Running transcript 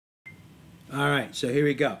All right, so here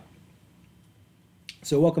we go.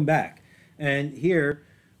 So welcome back. And here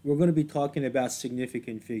we're going to be talking about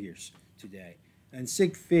significant figures today. And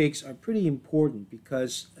sig figs are pretty important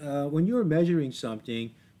because when you're measuring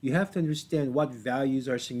something, you have to understand what values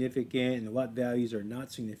are significant and what values are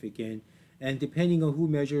not significant. And depending on who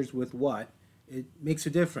measures with what, it makes a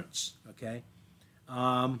difference. Okay.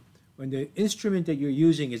 When the instrument that you're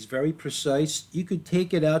using is very precise, you could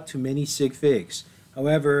take it out to many sig figs.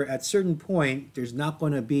 However, at certain point, there's not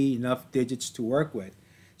going to be enough digits to work with.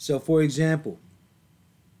 So, for example,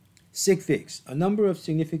 sig figs, a number of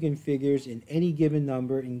significant figures in any given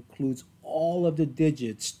number includes all of the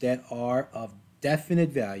digits that are of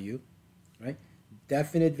definite value, right?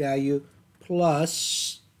 Definite value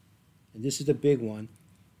plus, and this is the big one,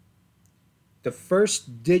 the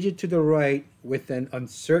first digit to the right with an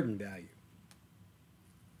uncertain value.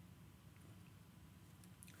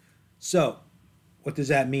 So, what does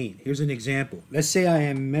that mean? Here's an example. Let's say I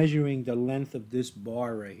am measuring the length of this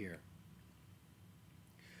bar right here.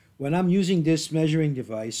 When I'm using this measuring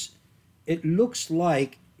device, it looks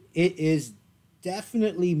like it is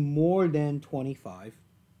definitely more than 25,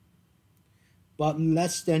 but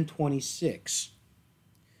less than 26.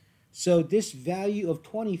 So this value of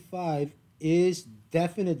 25 is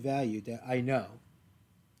definite value that I know.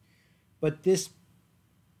 But this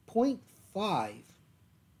point 0.5,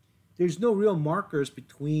 there's no real markers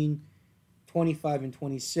between 25 and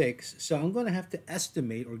 26. So I'm going to have to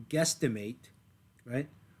estimate or guesstimate, right,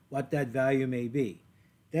 what that value may be.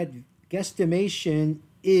 That guesstimation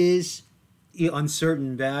is the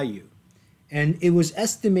uncertain value. And it was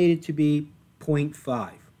estimated to be zero point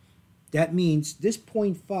 0.5. That means this zero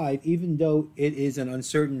point 0.5, even though it is an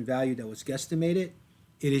uncertain value that was guesstimated,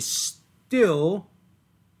 it is still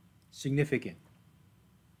significant.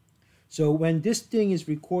 So when this thing is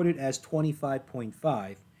recorded as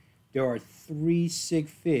 25.5, there are 3 sig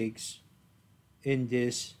figs in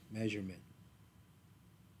this measurement.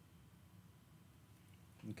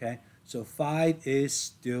 Okay, so 5 is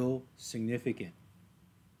still significant.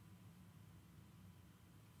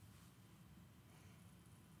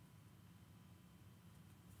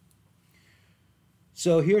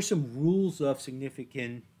 So here's some rules of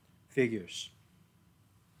significant figures.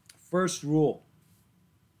 First rule,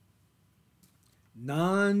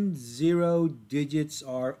 non-zero digits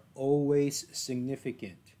are always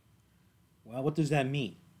significant. Well, what does that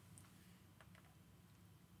mean?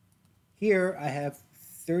 Here I have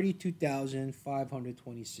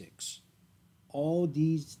 32,526. All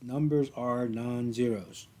these numbers are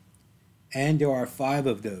non-zeros, and there are 5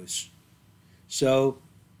 of those. So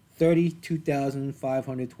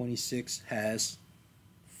 32,526 has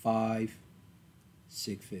 5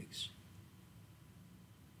 sig figs.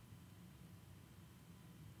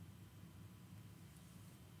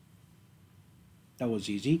 That was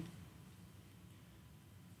easy.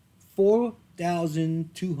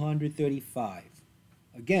 4,235.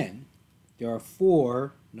 Again, there are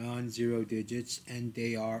 4 non-zero digits and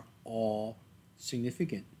they are all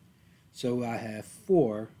significant. So I have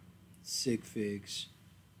 4 sig figs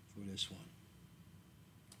for this one.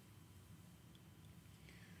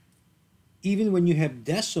 Even when you have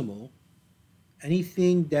decimal,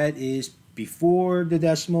 anything that is before the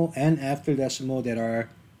decimal and after decimal that are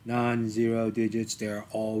non-zero digits, they are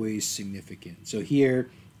always significant. So here,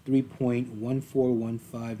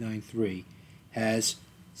 3.141593 has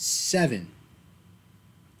 7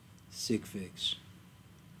 sig figs.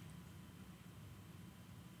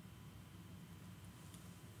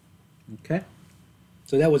 Okay,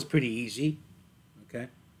 so that was pretty easy. Okay,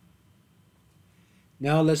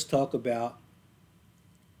 now let's talk about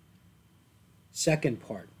second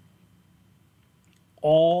part.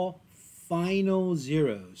 All final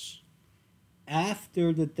zeros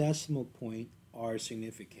after the decimal point are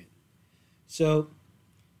significant. So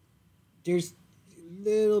there's a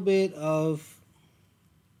little bit of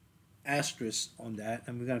asterisk on that,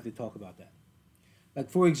 and we're going to have to talk about that. Like,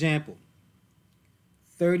 for example,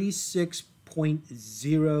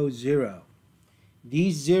 36.00.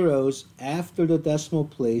 These zeros after the decimal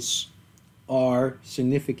place are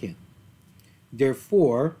significant.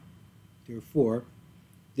 Therefore,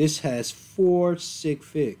 this has 4 sig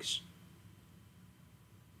figs.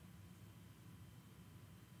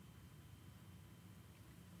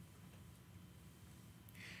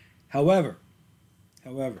 However,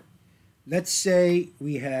 let's say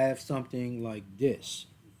we have something like this,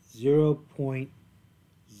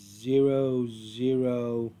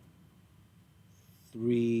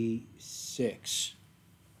 0.0036.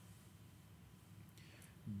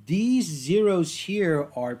 These zeros here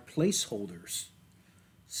are placeholders,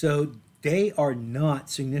 so they are not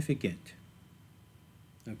significant.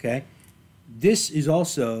 Okay? This is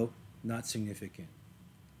also not significant.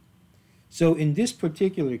 So in this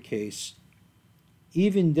particular case,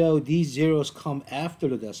 even though these zeros come after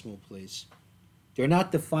the decimal place, they're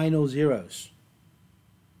not the final zeros.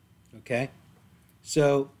 Okay?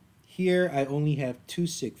 So here I only have two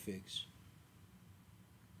sig figs.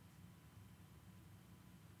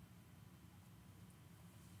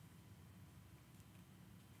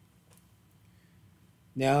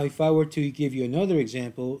 Now, if I were to give you another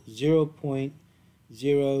example,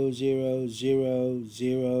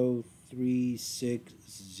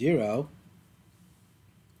 0.0000360,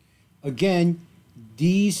 again,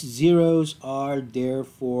 these zeros are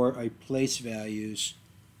therefore a place values,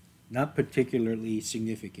 not particularly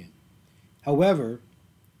significant. However,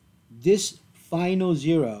 this final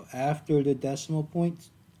zero after the decimal point,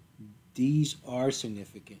 these are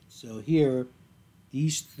significant. So here,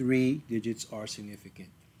 these three digits are significant.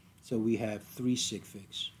 So we have three sig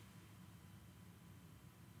figs.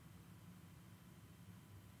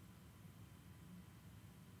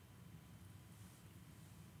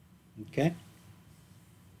 Okay?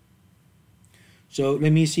 So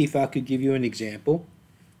let me see if I could give you an example.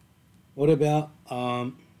 What about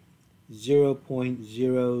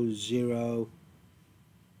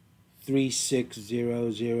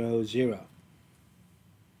 0.003600?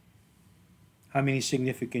 How many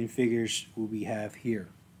significant figures will we have here?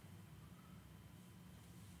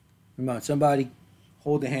 Come on, somebody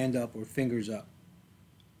hold a hand up or fingers up.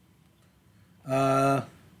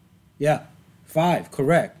 Yeah, 5,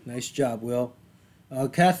 correct. Nice job, Will.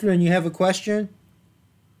 Catherine, you have a question?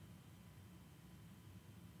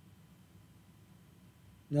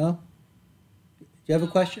 No? Do you have a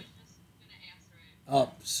question?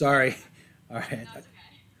 Oh, sorry. All right.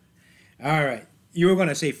 All right. You were going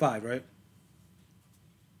to say 5, right?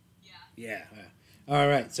 Yeah. All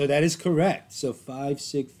right. So that is correct. So 5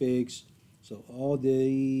 sig figs. So all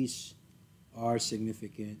these are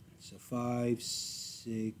significant. So 5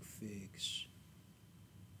 sig figs.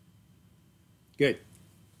 Good.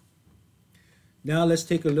 Now let's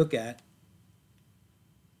take a look at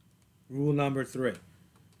rule number 3.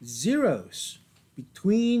 Zeros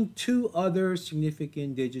between two other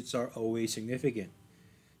significant digits are always significant.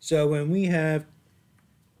 So when we have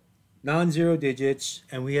non-zero digits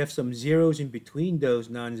and we have some zeros in between those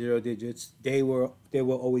non-zero digits, they will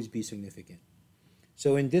always be significant.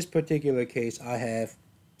 So in this particular case, I have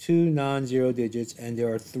two non-zero digits and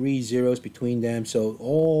there are 3 zeros between them, so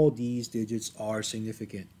all these digits are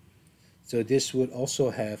significant. So this would also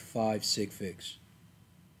have 5 sig figs.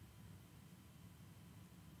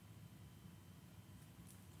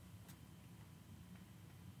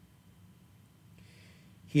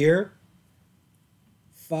 Here,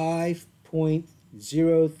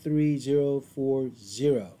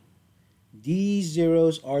 5.03040. These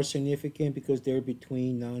zeros are significant because they're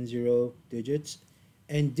between non-zero digits.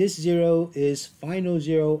 And this zero is final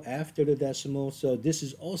zero after the decimal, so this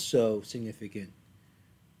is also significant.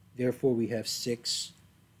 Therefore, we have 6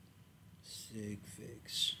 sig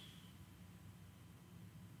figs.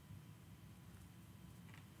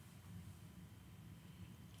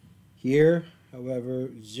 Here, however,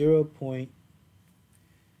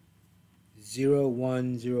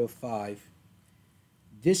 0.0105.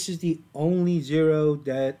 This is the only zero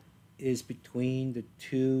that is between the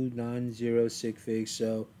two non-zero sig figs,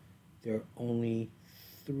 so there are only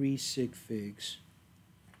 3 sig figs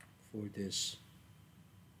for this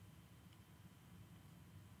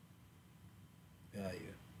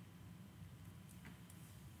value.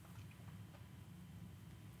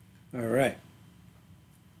 All right.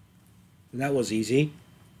 That was easy.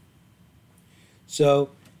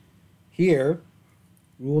 So here,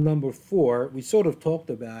 rule number 4, we sort of talked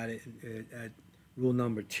about it at rule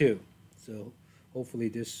number 2. So hopefully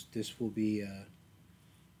this will be a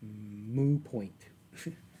moo point.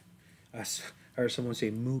 I heard someone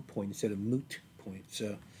say moo point instead of moot point.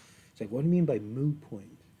 So it's like, what do you mean by moo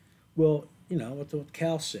point? Well, you know, that's what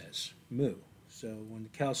Cal says, moo. So when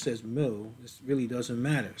Cal says moo, this really doesn't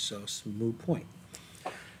matter. So it's moo point.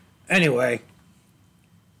 Anyway,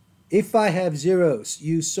 if I have zeros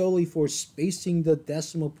used solely for spacing the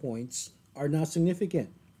decimal points are not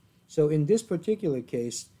significant. So in this particular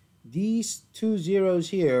case, these 2 zeros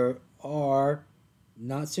here are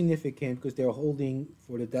not significant because they're holding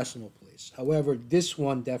for the decimal place. However, this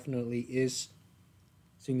one definitely is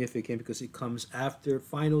significant because it comes after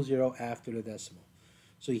final zero after the decimal.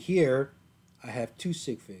 So here I have 2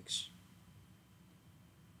 sig figs.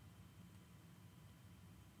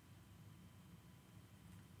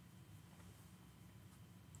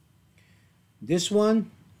 This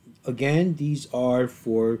one, again, these are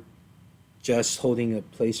for just holding a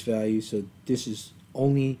place value. So this is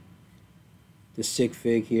only the sig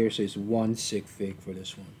fig here, so it's 1 sig fig for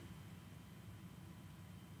this one.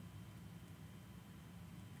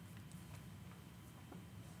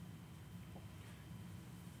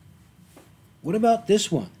 What about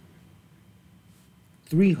this one?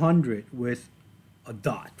 300 with a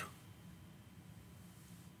dot.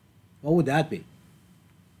 What would that be?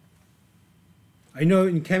 I know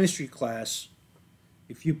in chemistry class,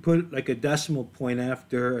 if you put like a decimal point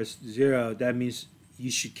after a 0, that means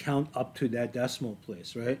you should count up to that decimal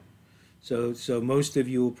place, right? So most of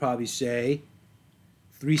you will probably say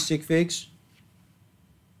 3 sig figs.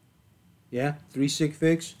 Yeah, 3 sig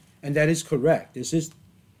figs. And that is correct. This is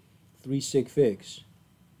 3 sig figs.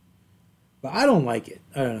 But I don't like it.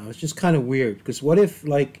 I don't know. It's just kind of weird. Because what if,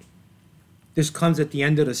 like, this comes at the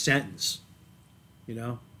end of the sentence? You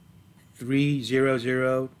know?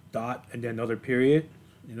 300 dot and then another period.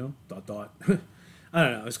 You know? Dot dot. I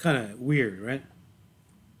don't know. It's kind of weird, right?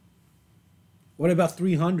 What about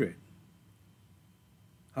 300?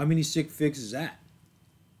 How many sig figs is that?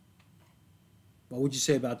 What would you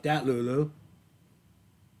say about that, Lulu?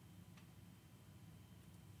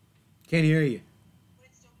 Can't hear you. Would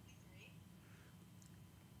it still be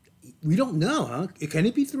 3? We don't know, huh? Can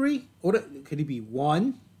it be 3? Or could it be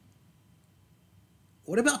 1?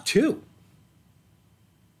 What about 2?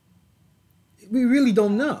 We really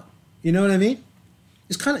don't know. You know what I mean?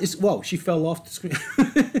 It's kind of, whoa, she fell off the screen.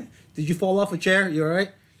 Did you fall off a chair? You all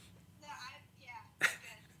right? No, yeah, I'm good.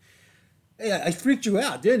 Hey, I freaked you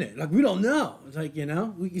out, didn't it? Like, we don't know. It's like, you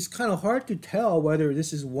know, it's kind of hard to tell whether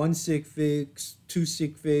this is 1 sig figs, 2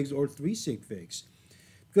 sig figs, or 3 sig figs.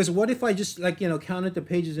 Because what if I just, like, you know, counted the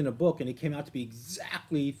pages in a book and it came out to be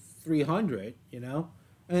exactly 300, you know,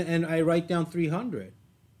 and I write down 300.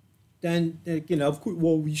 Then, you know, of course,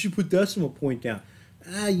 well, you should put decimal point down.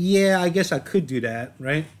 Yeah, I guess I could do that,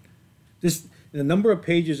 right? The number of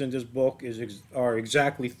pages in this book are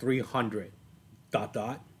exactly 300. Dot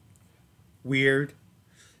dot. Weird.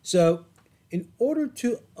 So, in order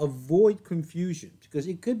to avoid confusion, because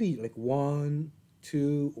it could be like 1,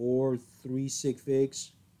 2, or 3 sig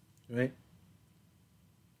figs, right?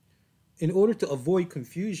 In order to avoid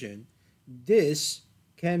confusion, this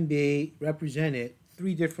can be represented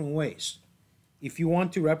 3 different ways. If you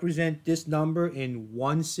want to represent this number in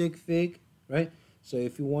 1 sig fig, right? So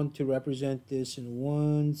if you want to represent this in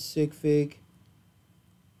 1 sig fig,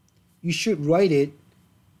 you should write it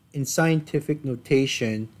in scientific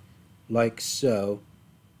notation like so,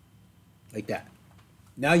 like that.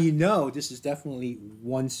 Now you know this is definitely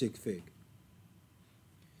 1 sig fig.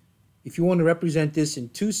 If you want to represent this in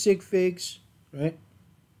 2 sig figs, right?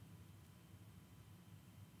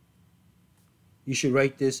 You should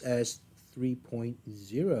write this as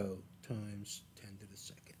 3.0 times 10 to the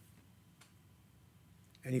second.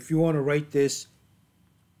 And if you want to write this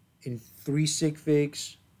in 3 sig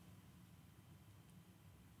figs,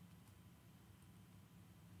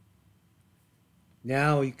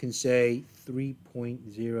 now you can say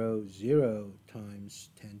 3.00 times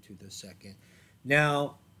 10 to the second.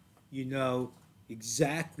 Now you know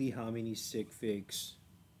exactly how many sig figs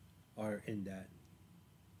are in that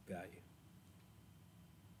value.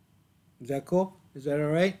 Is that cool? Is that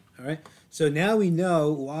all right? All right. So now we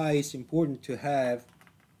know why it's important to have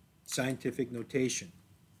scientific notation.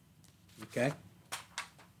 Okay?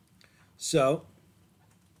 So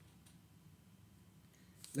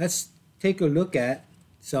let's take a look at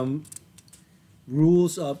some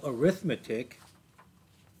rules of arithmetic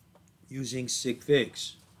using sig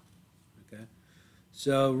figs. Okay?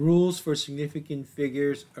 So rules for significant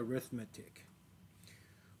figures arithmetic.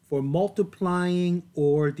 For multiplying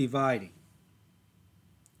or dividing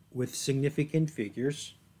with significant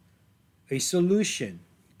figures, a solution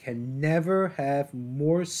can never have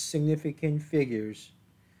more significant figures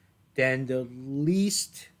than the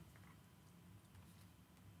least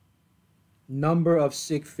number of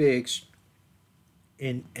sig figs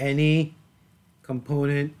in any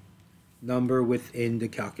component number within the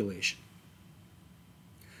calculation.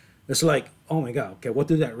 It's like, oh my God, okay, what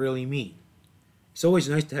does that really mean? It's always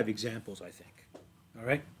nice to have examples, I think. All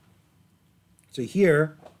right? So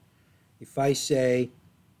here, if I say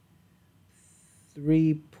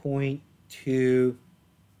 3.20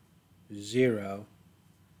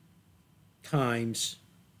 times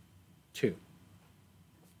 2.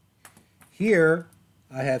 Here,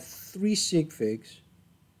 I have 3 sig figs.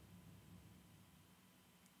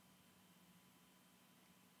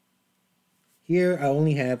 Here, I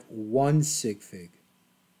only have 1 sig fig.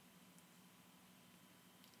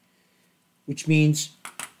 Which means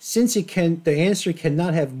since the answer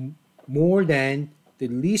cannot have more than the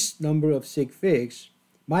least number of sig figs,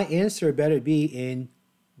 my answer better be in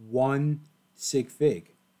 1 sig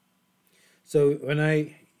fig. So when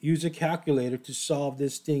I use a calculator to solve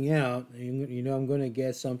this thing out, you know I'm going to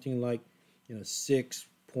get something like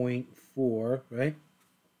 6.4, right?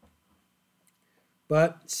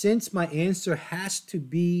 But since my answer has to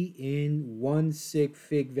be in 1 sig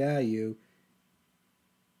fig value,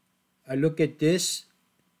 I look at this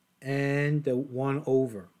and the 1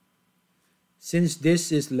 over. Since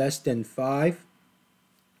this is less than 5,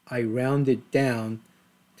 I round it down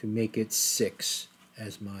to make it 6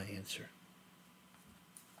 as my answer.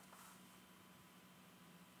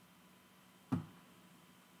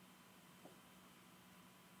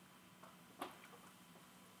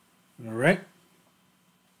 All right.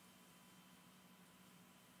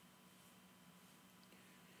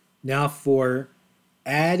 Now for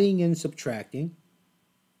adding and subtracting.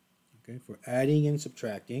 Okay, for adding and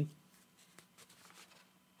subtracting.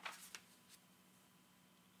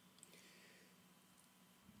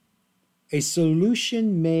 A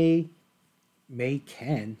solution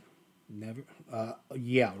can, never,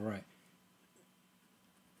 yeah, right.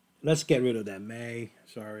 Let's get rid of that may,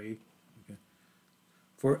 sorry. Okay.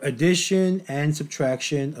 For addition and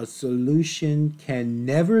subtraction, a solution can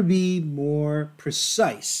never be more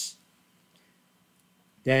precise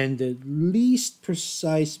than the least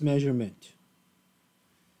precise measurement.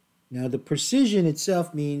 Now, the precision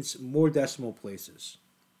itself means more decimal places.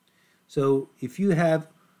 So if you have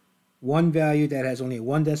one value that has only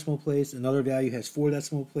 1 decimal place, another value has 4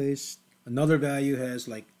 decimal places, another value has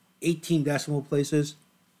like 18 decimal places,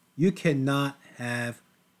 you cannot have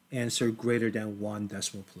answer greater than 1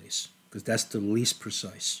 decimal place because that's the least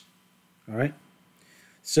precise. All right.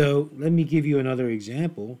 So let me give you another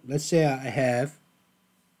example. Let's say I have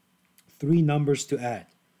 3 numbers to add.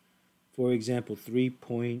 For example,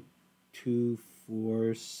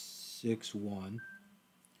 3.2461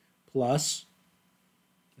 plus,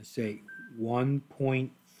 let's say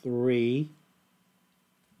 1.3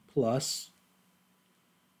 plus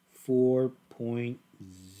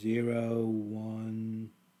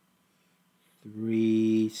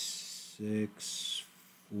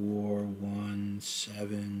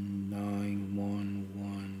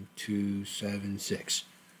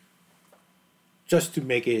Just to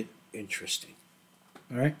make it interesting.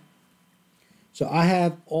 All right. So I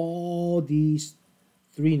have all these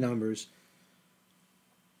 3 numbers.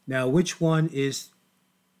 Now, which one is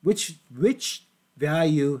which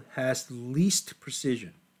value has least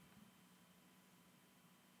precision?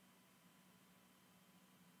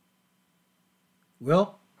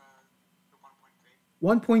 Well,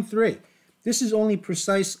 1.3. This is only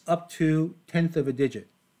precise up to 10th of a digit.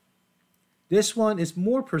 This one is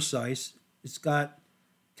more precise. It's got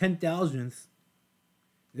 10,000th.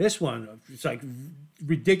 This one, it's like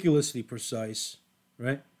ridiculously precise,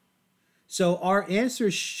 right? So our answer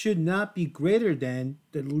should not be greater than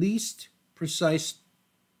the least precise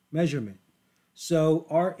measurement. So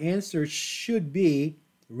our answer should be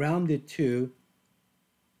rounded to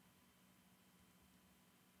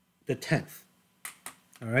the 10th.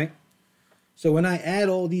 All right? So when I add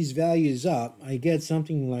all these values up, I get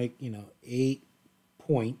something like, 8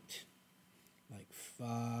 point, like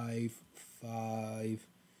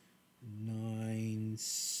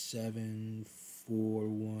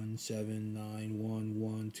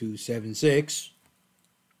 5597417911276.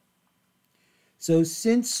 So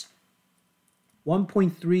since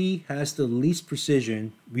 1.3 has the least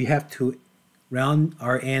precision, we have to round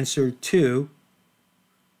our answer to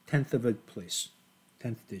 10th of a place,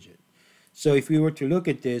 10th digit. So if we were to look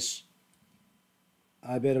at this,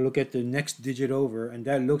 I better look at the next digit over, and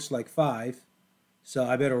that looks like 5. So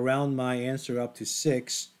I better round my answer up to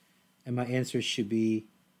 6, and my answer should be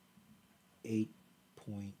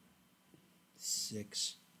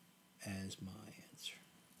 8.6 as my answer.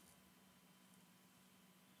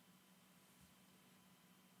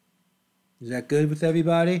 Is that good with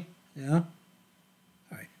everybody? Yeah?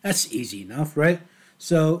 All right. That's easy enough, right?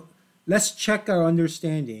 So let's check our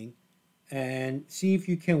understanding and see if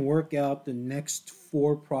you can work out the next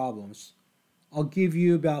 4 problems. I'll give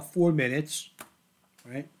you about 4 minutes,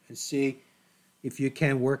 right? And see if you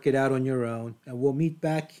can work it out on your own. And we'll meet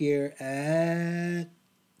back here at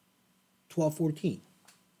 12:14.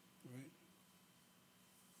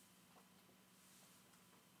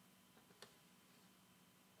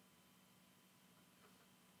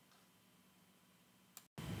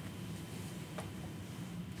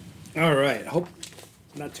 All right, I hope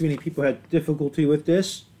not too many people had difficulty with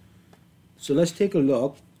this. So let's take a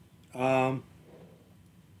look.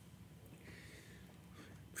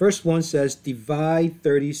 first one says divide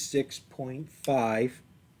 36.5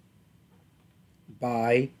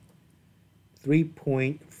 by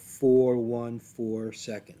 3.414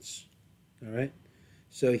 seconds. All right.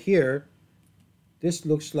 So here, this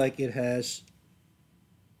looks like it has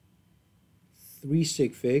 3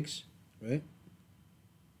 sig figs, right?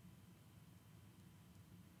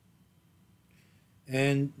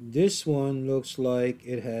 And this one looks like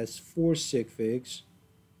it has 4 sig figs.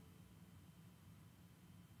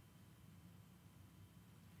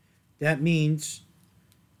 That means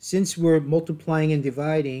since we're multiplying and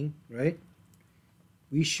dividing, right,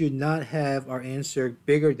 we should not have our answer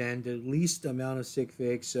bigger than the least amount of sig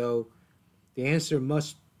figs. So the answer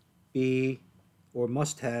must be or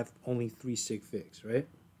must have only 3 sig figs, right?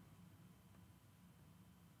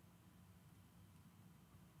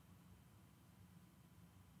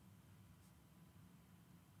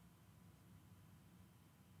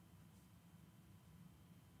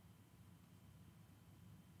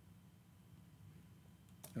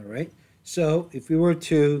 All right. So if we were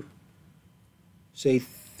to say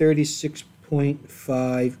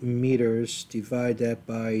 36.5 meters, divide that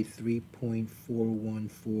by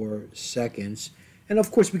 3.414 seconds. And of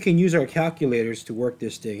course, we can use our calculators to work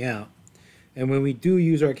this thing out. And when we do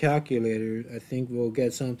use our calculator, I think we'll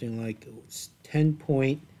get something like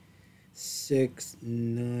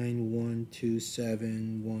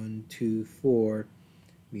 10.69127.124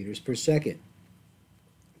 meters per second.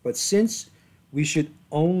 But since we should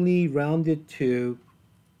only round it to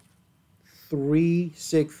 3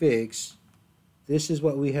 sig figs, this is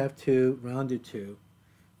what we have to round it to.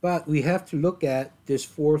 But we have to look at this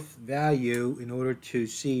fourth value in order to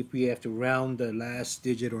see if we have to round the last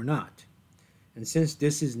digit or not. And since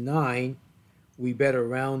this is 9, we better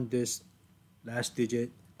round this last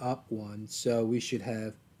digit up 1. So we should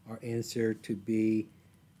have our answer to be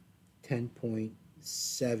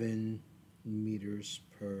 10.7 meters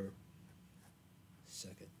per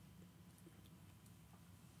second.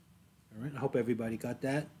 All right, I hope everybody got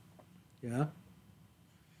that. Yeah.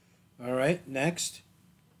 All right, next.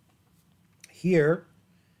 Here,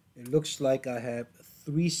 it looks like I have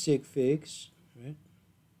 3 sig figs, right?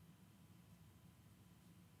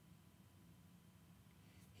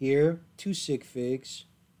 Here, 2 sig figs.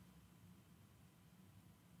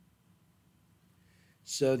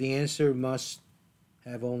 So the answer must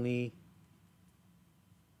have only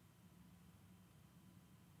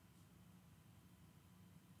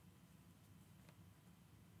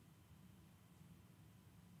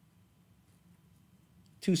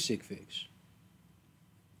 2 sig figs.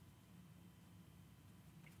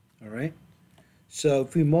 All right. So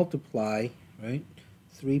if we multiply, right,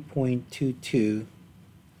 3.22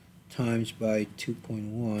 times by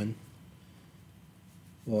 2.1,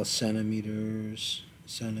 well, centimeters,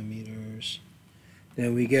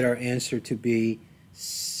 then we get our answer to be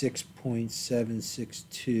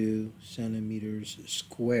 6.762 centimeters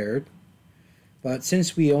squared. But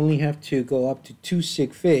since we only have to go up to 2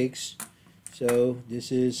 sig figs, so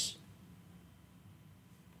this is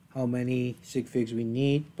how many sig figs we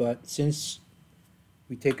need. But since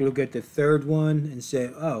we take a look at the third one and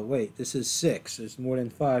say, oh wait, this is 6, it's more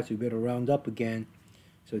than 5, so we better round up again.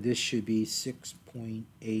 So this should be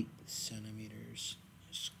 6.8 centimeters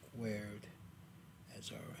squared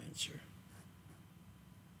as our answer.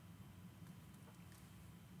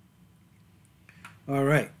 All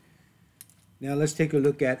right, now let's take a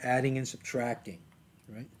look at adding and subtracting,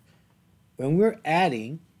 right? When we're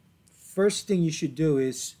adding, first thing you should do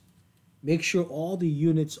is make sure all the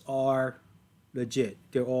units are legit.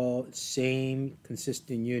 They're all same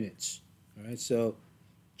consistent units. All right, so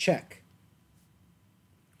check.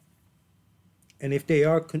 And if they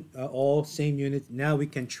are all same units, now we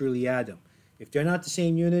can truly add them. If they're not the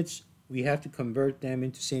same units, we have to convert them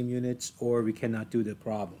into same units or we cannot do the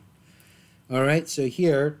problem. All right, so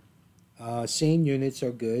here, same units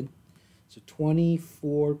are good. So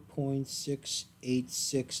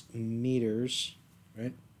 24.686 meters,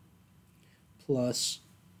 right, plus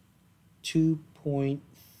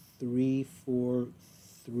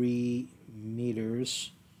 2.343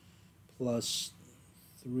 meters plus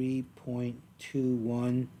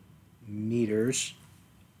 3.21 meters,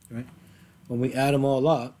 right? When we add them all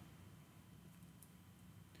up,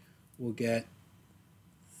 we'll get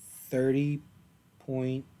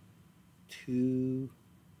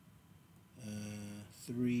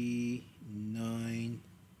 30.239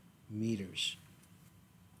 meters.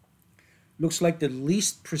 Looks like the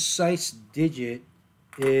least precise digit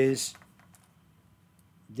is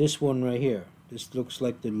this one right here. This looks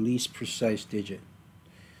like the least precise digit.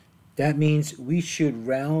 That means we should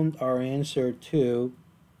round our answer to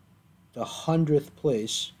the 100th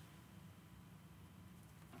place,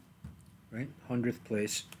 right? 100th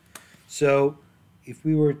place. So if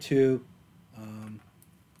we were to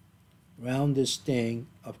round this thing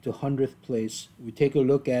up to 100th place, we take a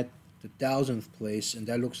look at the 1000th place, and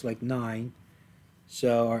that looks like 9.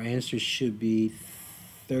 So our answer should be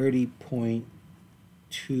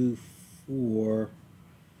 30.24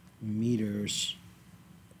 meters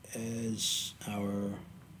as our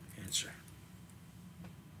answer.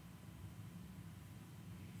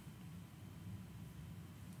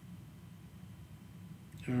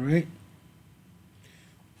 All right.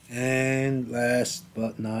 And last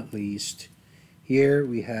but not least, here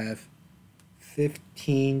we have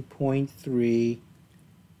 15.3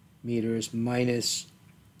 meters minus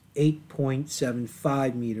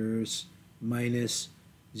 8.75 meters minus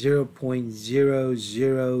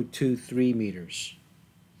 0.0023 meters.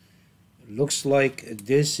 It looks like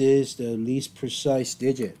this is the least precise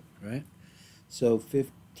digit, right? So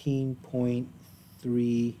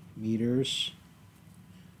 15.3 meters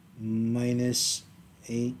minus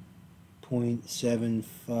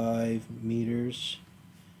 8.75 meters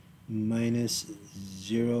minus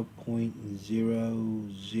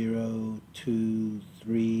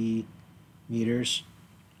 0.0023 meters.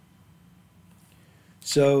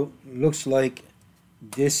 So looks like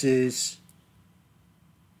this is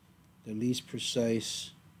the least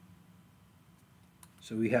precise.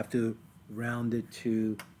 So we have to round it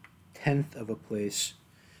to 10th of a place.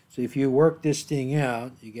 So if you work this thing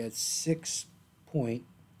out, you get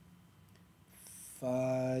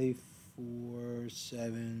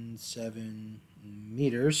 6.5477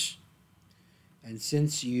 meters. And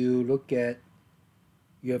since you look at,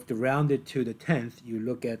 you have to round it to the 10th, you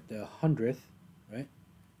look at the 100th, right?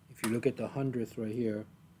 If you look at the 100th right here,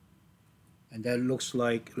 and that looks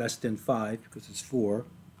like less than 5 because it's 4.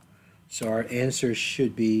 So our answer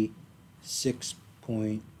should be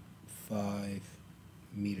 6.5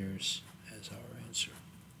 meters as our answer.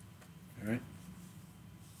 All right.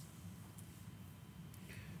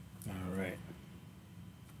 All right.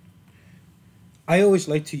 I always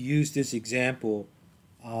like to use this example.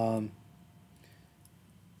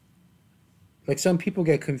 Like some people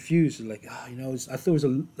get confused, like, oh, I thought it was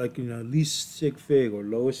least sig fig or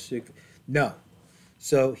lowest sig. No.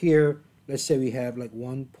 So here, let's say we have like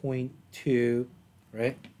 1.2,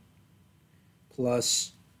 right?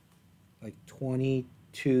 Plus like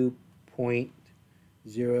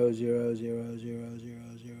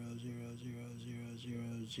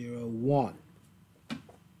 22.000000000000001,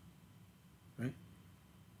 right?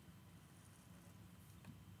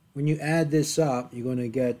 When you add this up, you're going to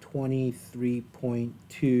get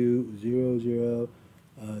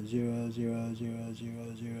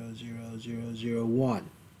 23.20000000001.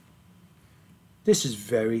 This is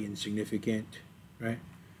very insignificant, right?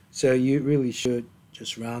 So you really should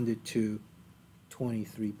just round it to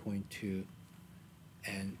 23.2,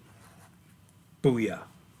 and booyah,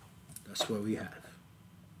 that's what we have.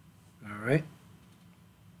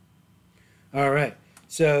 All right,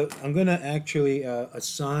 so I'm gonna actually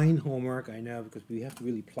assign homework, I know, because we have to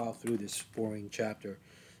really plow through this boring chapter.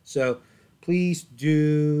 So please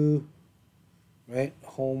do, right,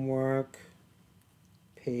 homework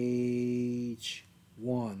page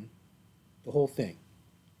 1, the whole thing,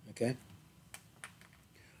 okay?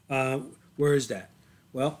 Where is that?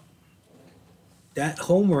 Well, that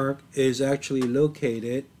homework is actually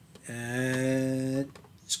located at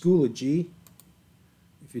Schoology.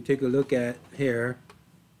 If you take a look at here,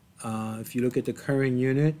 if you look at the current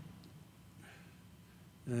unit,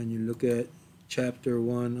 and you look at Chapter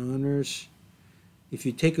 1 Honors, if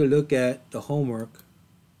you take a look at the homework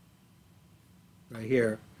right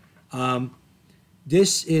here,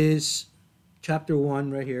 this is Chapter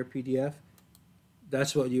 1 right here, PDF.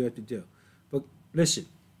 That's what you have to do. But listen,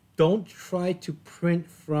 don't try to print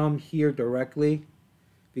from here directly,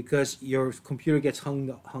 because your computer gets hung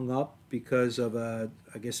up because of I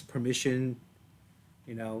guess permission,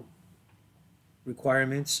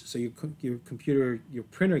 requirements. So your computer, your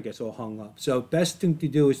printer gets all hung up. So best thing to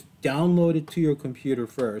do is download it to your computer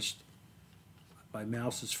first. My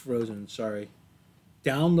mouse is frozen. Sorry.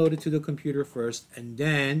 Download it to the computer first, and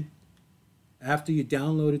then after you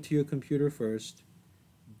download it to your computer first,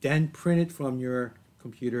 then print it from your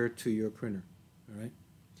computer to your printer. All right.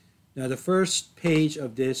 Now the first page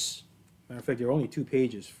of this, matter of fact, there are only 2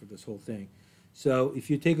 pages for this whole thing. So if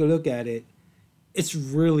you take a look at it, it's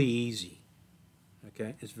really easy.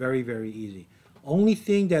 Okay, it's very, very easy. Only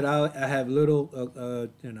thing that I have little,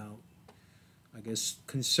 I guess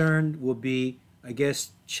concerned will be, I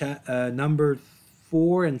guess, number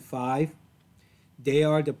 4 and 5. They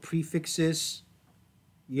are the prefixes.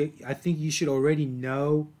 I think you should already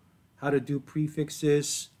know how to do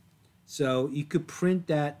prefixes. So you could print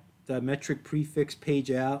the metric prefix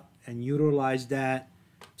page out and utilize that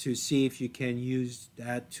to see if you can use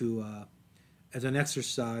that to as an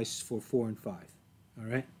exercise for 4 and 5. All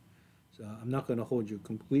right. So I'm not going to hold you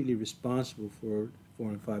completely responsible for 4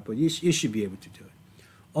 and 5, but you should be able to do it.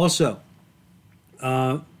 Also,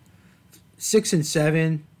 uh, 6 and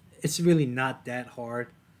 7, it's really not that hard.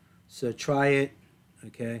 So try it.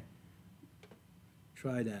 Okay.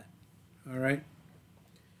 Try that. All right.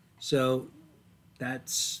 So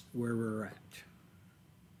that's where we're at.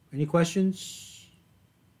 Any questions?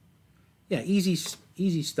 Yeah, easy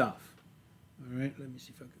stuff. All right. Let me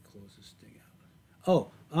see if I can close this thing out.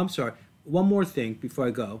 Oh, I'm sorry. One more thing before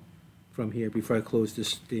I go from here, before I close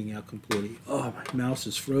this thing out completely. Oh, my mouse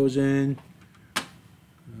is frozen.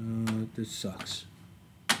 This sucks.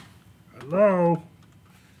 Hello?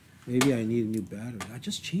 Maybe I need a new battery. I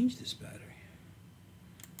just changed this battery.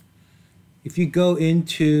 If you go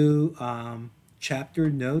into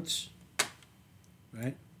chapter notes,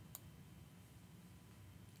 right?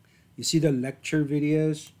 You see the lecture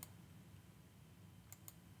videos?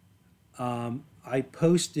 I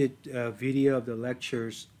posted a video of the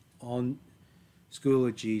lectures on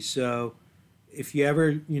Schoology. So if you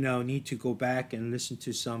ever, need to go back and listen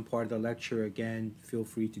to some part of the lecture again, feel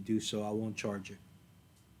free to do so. I won't charge you.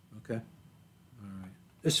 Okay? All right.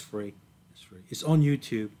 It's free. It's free. It's on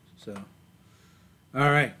YouTube. So,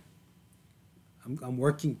 all right. I'm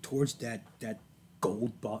working towards that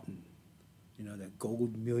gold button. That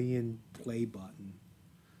gold million play button.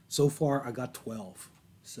 So far, I got 12.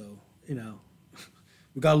 So,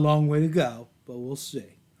 we got a long way to go, but we'll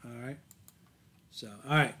see. All right. So,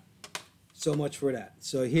 all right. So much for that.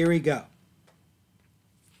 So here we go.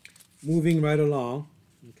 Moving right along.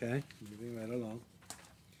 Okay. Moving right along.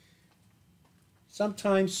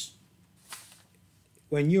 Sometimes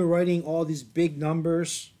when you're writing all these big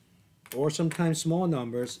numbers or sometimes small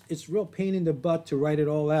numbers, it's real pain in the butt to write it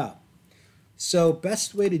all out. So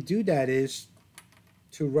best way to do that is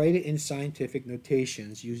to write it in scientific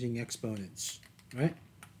notations using exponents, right?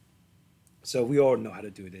 So we all know how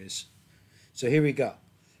to do this. So here we go.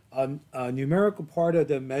 A numerical part of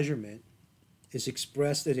the measurement is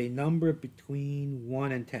expressed as a number between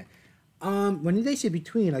 1 and 10. When they say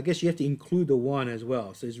between, I guess you have to include the 1 as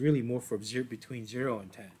well. So it's really more for between 0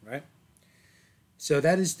 and 10, right? So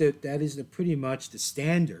that is the pretty much the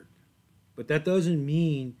standard. But that doesn't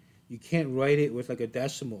mean you can't write it with like a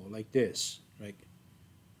decimal like this, right?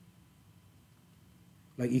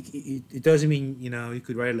 Like it doesn't mean you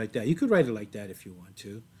could write it like that. You could write it like that if you want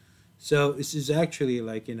to. So this is actually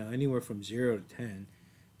like anywhere from 0 to 10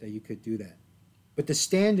 that you could do that. But the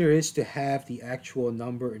standard is to have the actual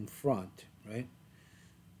number in front, right?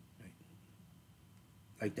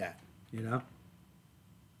 Like that,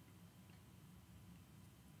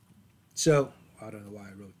 So I don't know why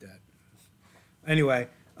I wrote that. Anyway,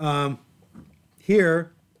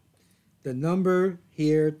 here the number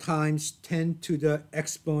here times 10 to the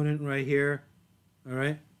exponent right here, all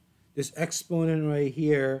right? This exponent right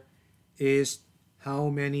here is how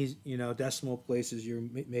many, decimal places you're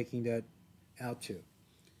making that out to.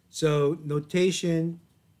 So notation,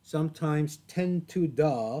 sometimes 10 to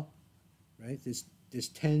the, right? This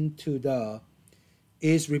 10 to the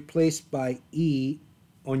is replaced by E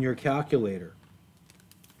on your calculator.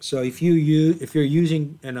 So if you're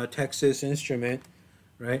using a Texas Instrument,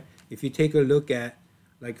 right? If you take a look at,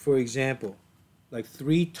 like for example, like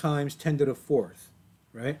 3 times 10 to the 4th,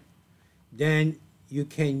 right? Then you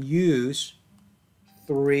can use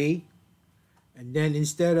 3, and then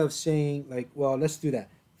instead of saying like, well, let's do that.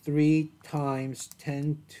 3 times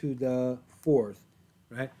 10 to the 4th,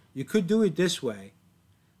 right? You could do it this way,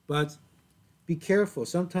 but be careful.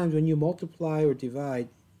 Sometimes when you multiply or divide,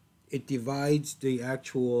 it divides the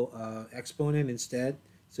actual exponent instead.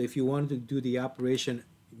 So if you wanted to do the operation,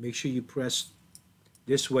 make sure you press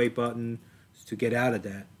this way button to get out of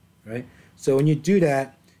that, right? So when you do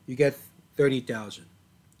that, you get 30,000.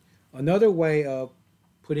 Another way of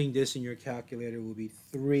putting this in your calculator will be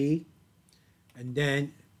 3, and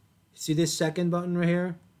then see this second button right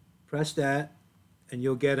here? Press that, and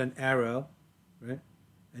you'll get an arrow, right?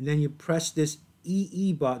 And then you press this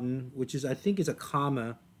EE button, which is, I think is a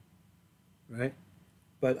comma, right?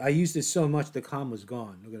 But I used it so much the comma's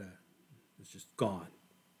gone. Look at that. It's just gone,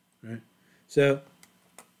 right? So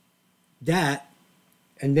that,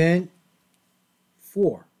 and then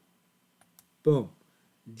 4. Boom.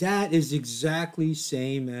 That is exactly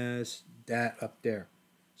same as that up there.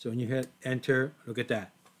 So when you hit enter, look at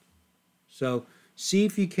that. So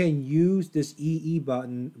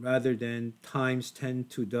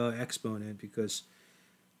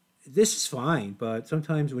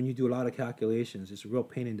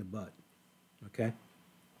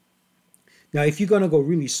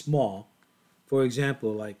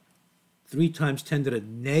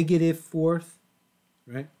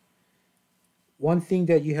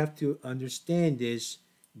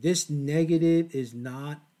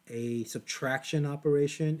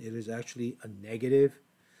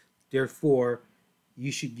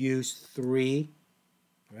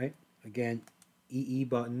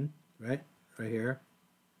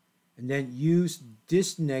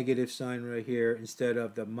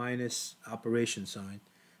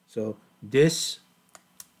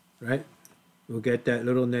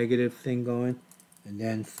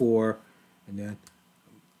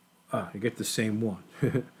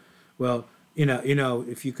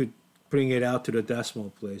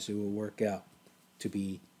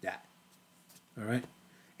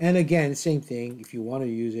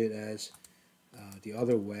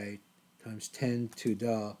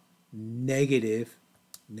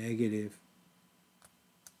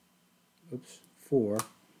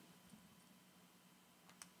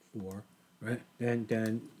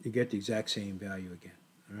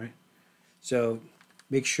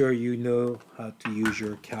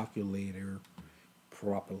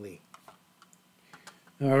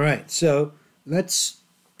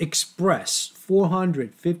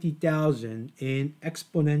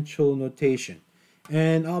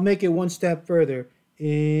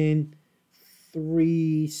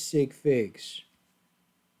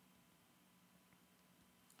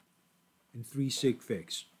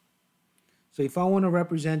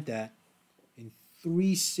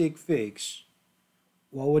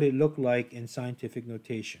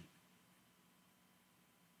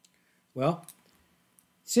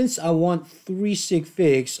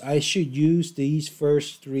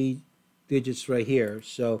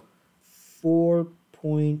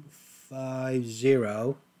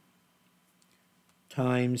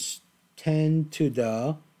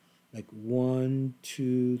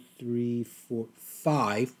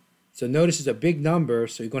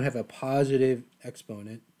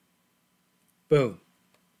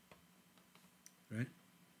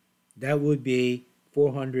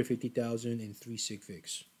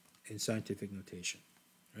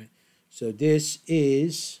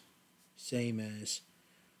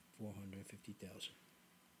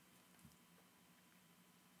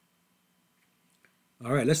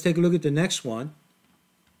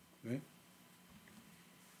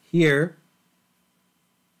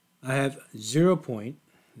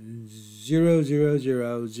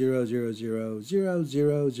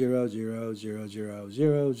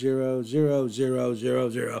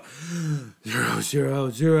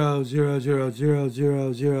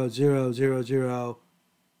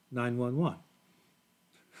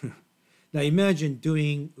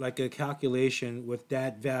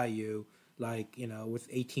value, like, with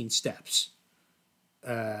 18 steps.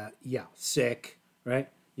 Yeah, sick, right?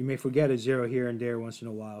 You may forget a zero here and there once in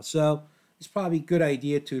a while. So it's probably a good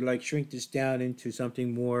idea to like shrink this down into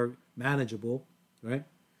something more manageable, right?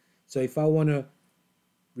 So if I want to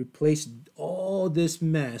replace all this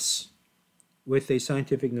mess with a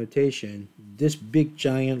scientific notation, this big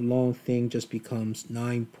giant long thing just becomes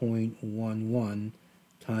 9.11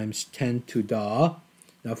 times 10 to the.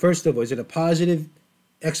 Now, first of all, is it a positive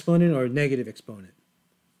exponent or a negative exponent?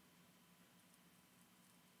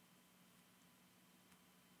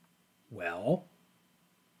 Well,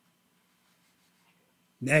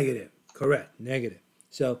 negative. Correct. Negative.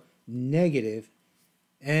 So negative,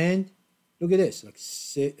 and look at this, like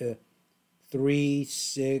 3,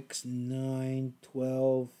 6, 9,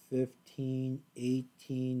 12, 15,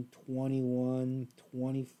 18, 21,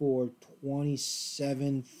 24,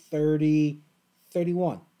 27, 30,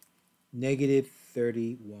 31. Negative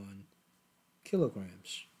 31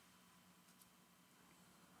 kilograms.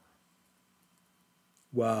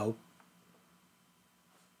 Wow.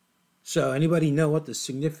 So anybody know what the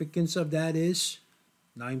significance of that is?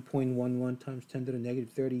 9.11 times 10 to the negative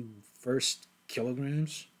 31st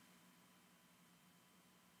kilograms?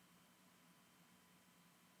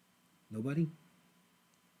 Nobody?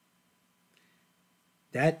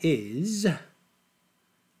 That is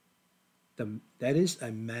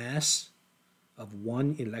a mass of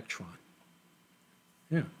one electron.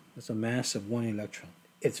 Yeah, that's a mass of one electron.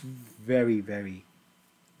 It's very, very,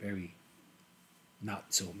 very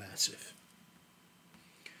not so massive.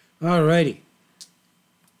 Alrighty.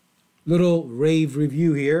 Little rave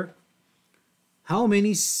review here. How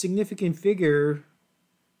many significant figures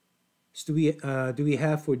do we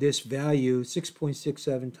have for this value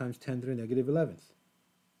 6.67 times 10 to the negative 11th?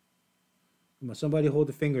 Come on, somebody hold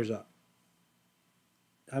the fingers up.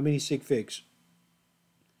 How many sig figs?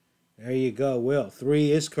 There you go, Will.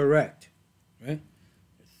 3 is correct, right?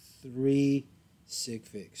 3 sig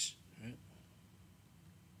figs, right?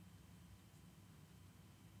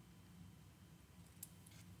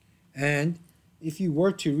 And if you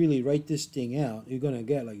were to really write this thing out, you're going to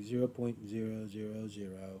get like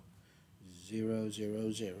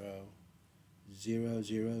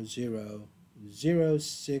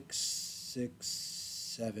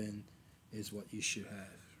is what you should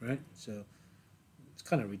have, right? So it's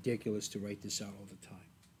kind of ridiculous to write this out all the time.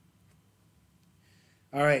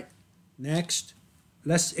 All right, next,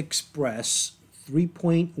 let's express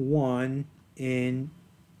 3.1 in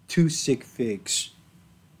 2 sig figs.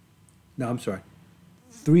 No, I'm sorry.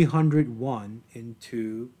 301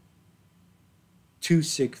 into 2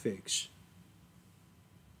 sig figs.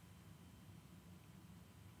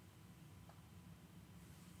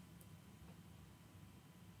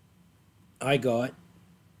 I got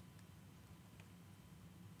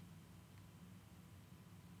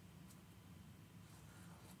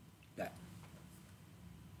that.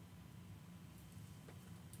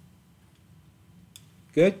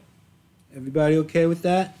 Good? Everybody okay with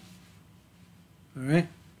that? All right.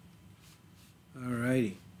 All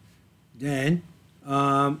righty. Then,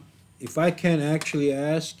 if I can actually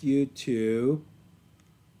ask you to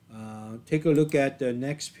take a look at the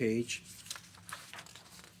next page.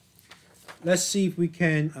 Let's see if we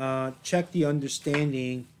can check the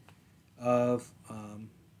understanding of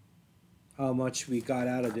how much we got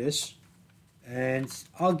out of this. And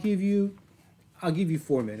I'll give you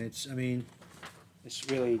 4 minutes. I mean, it's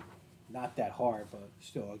really not that hard, but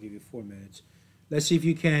still, I'll give you 4 minutes. Let's see if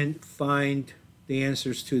you can find the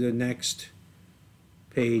answers to the next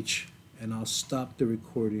page, and I'll stop the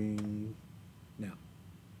recording now.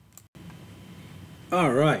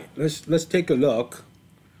 All right, let's take a look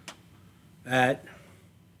at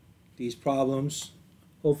these problems.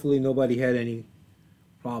 Hopefully nobody had any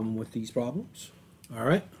problem with these problems. All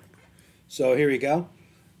right, so here we go.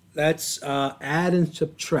 Let's add and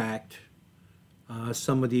subtract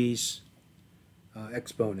some of these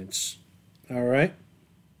exponents. All right.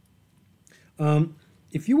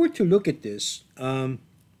 If you were to look at this,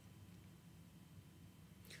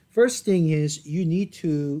 first thing is you need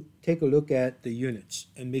to take a look at the units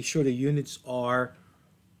and make sure the units are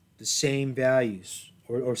the same values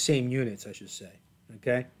or same units, I should say.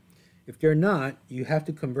 Okay. If they're not, you have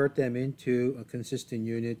to convert them into consistent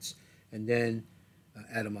units and then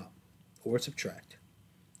add them up or subtract.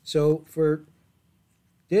 So for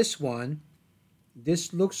this one,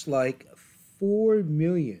 this looks like 4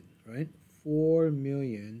 million, right? 4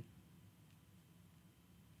 million.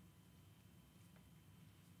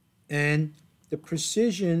 And the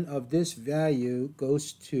precision of this value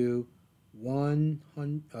goes to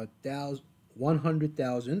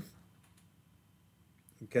 100,000th.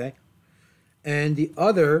 Okay. And the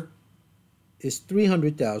other is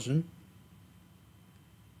 300,000.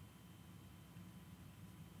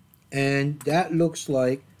 And that looks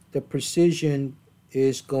like the precision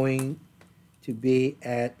is going to be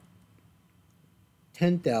at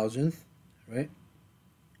 10,000th, right?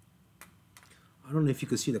 I don't know if you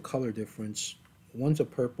can see the color difference. One's a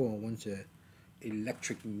purple and one's a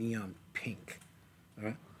electric neon pink. All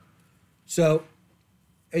right. So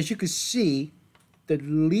as you can see, the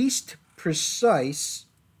least precise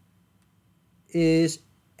is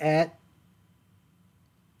at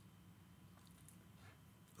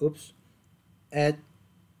at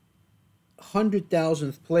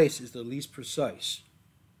 100,000th place is the least precise.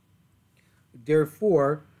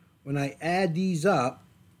 Therefore, when I add these up,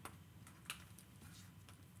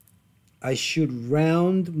 I should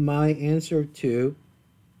round my answer to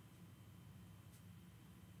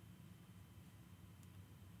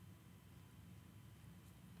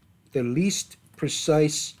the least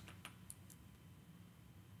precise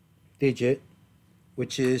digit,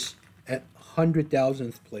 which is at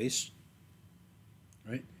 100,000th place,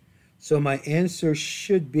 right? So my answer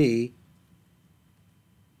should be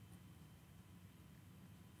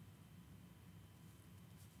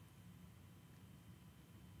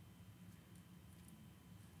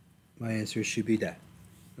that.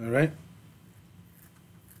 All right?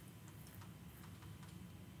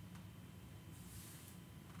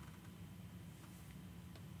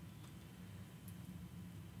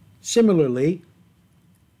 Similarly,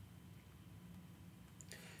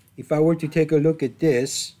 if I were to take a look at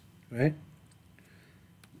this, right?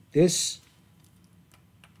 This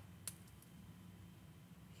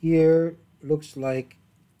here looks like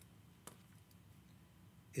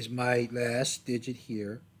is my last digit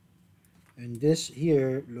here, and this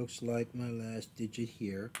here looks like my last digit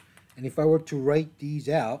here. And if I were to write these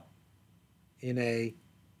out in a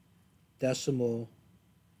decimal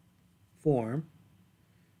form,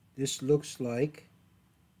 this looks like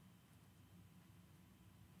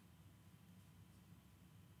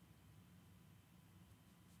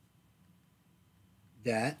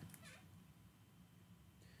that.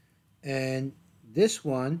 And this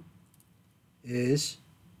one is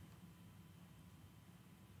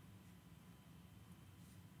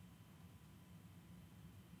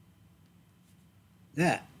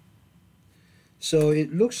that. So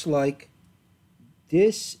it looks like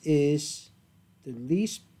this is the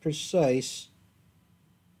least precise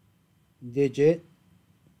digit.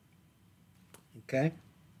 Okay?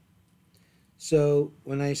 So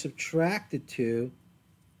when I subtract the two,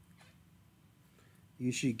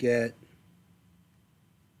 you should get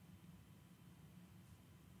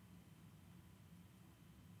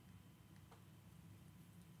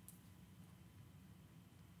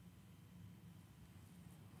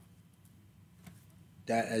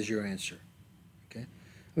that as your answer. Okay?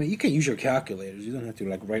 I mean, you can use your calculators. You don't have to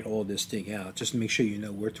like write all this thing out. Just make sure you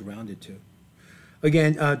know where to round it to.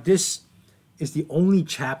 Again, this is the only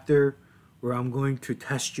chapter where I'm going to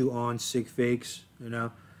test you on sig figs. You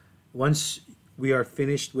know, once we are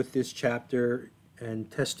finished with this chapter and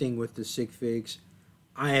testing with the sig figs,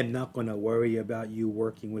 I am not going to worry about you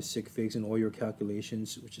working with sig figs and all your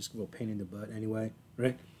calculations, which is a little pain in the butt anyway,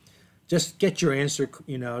 right? Just get your answer,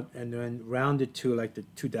 you know, and then round it to like the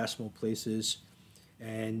two decimal places,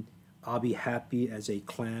 and I'll be happy as a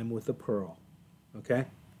clam with a pearl. Okay?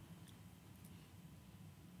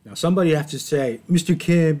 Now somebody has to say, Mr.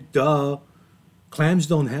 Kim, duh, clams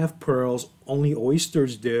don't have pearls, only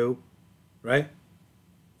oysters do, right?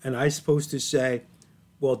 And I'm supposed to say,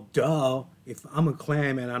 well, duh, if I'm a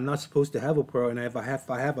clam and I'm not supposed to have a pearl, and if I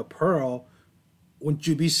have a pearl, wouldn't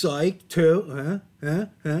you be psyched too?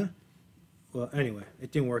 Huh? Well, anyway,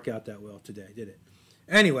 it didn't work out that well today, did it?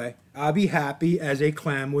 Anyway, I'll be happy as a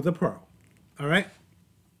clam with a pearl. All right?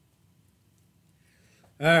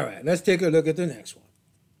 All right, let's take a look at the next one.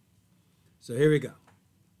 So here we go.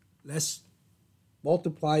 Let's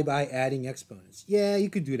multiply by adding exponents. Yeah, you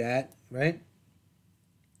could do that, right?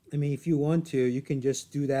 I mean, if you want to, you can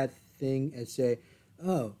just do that thing and say,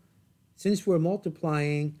 oh, since we're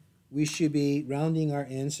multiplying, we should be rounding our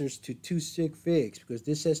answers to 2 sig figs, because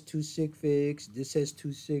this has 2 sig figs, this has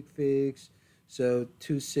 2 sig figs, so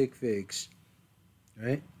 2 sig figs,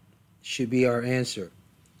 right? Should be our answer.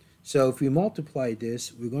 So if we multiply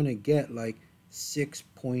this, we're going to get like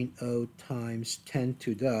 6.0 times 10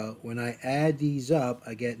 to the, when I add these up,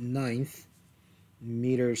 I get 9th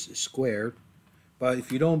meters squared. But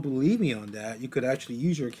if you don't believe me on that, you could actually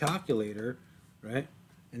use your calculator, right?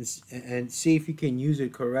 And see if you can use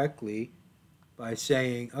it correctly by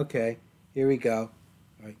saying, okay, here we go.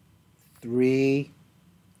 All right, 3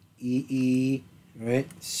 EE, right?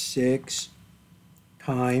 6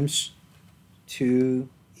 times 2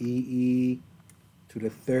 EE to the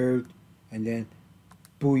third, and then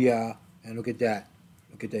booyah, and look at that.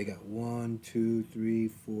 Look at that, you got 1, 2, 3,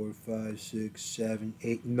 4, 5, 6, 7,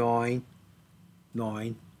 8, 9.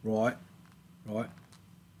 9, right?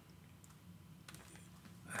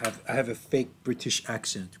 I have a fake British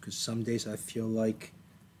accent because some days I feel like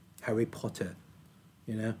Harry Potter,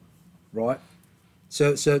 you know, right?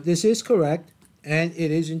 So this is correct, and it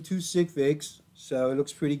is in 2 sig figs, so it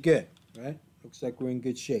looks pretty good, right? Looks like we're in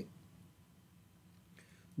good shape.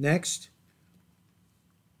 Next,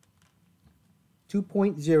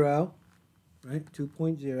 2.0, right?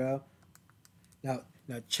 2.0.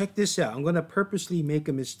 Now check this out. I'm going to purposely make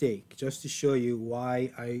a mistake just to show you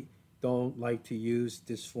why I don't like to use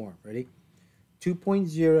this form. Ready?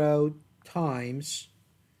 2.0 times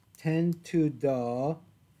 10 to the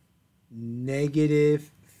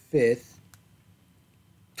negative fifth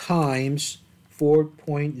times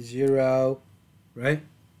 4.0, right?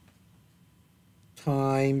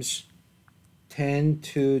 Times 10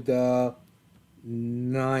 to the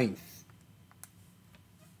ninth.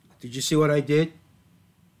 Did you see what I did?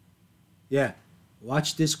 Yeah,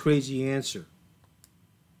 watch this crazy answer.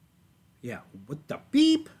 Yeah, what the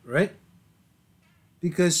beep, right?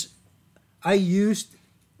 Because I used,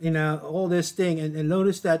 you know, all this thing, and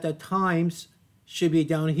notice that the times should be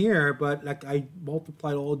down here, but like I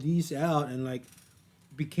multiplied all these out and like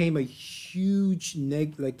became a huge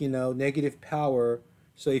negative power.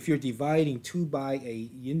 So if you're dividing 2 by a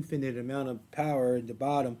infinite amount of power in the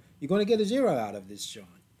bottom, you're going to get a 0 out of this, John,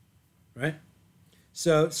 right?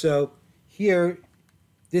 So here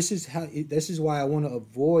This is why I want to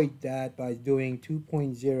avoid that by doing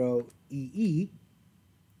 2.0 EE,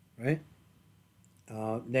 right?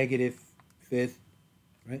 Negative fifth,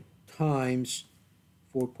 right? Times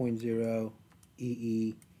 4.0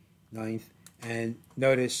 EE ninth. And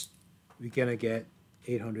notice we're going to get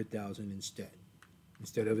 800,000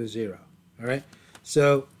 instead of a zero. All right.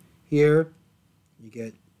 So here you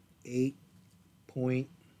get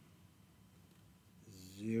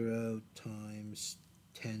 8.0 times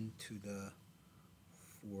 10 to the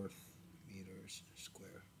fourth meters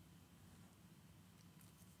square.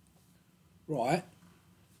 Right.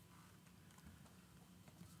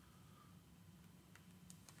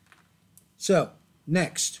 So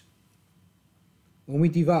next, when we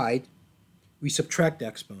divide, we subtract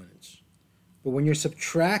exponents. But when you're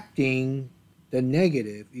subtracting the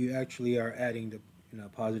negative, you actually are adding the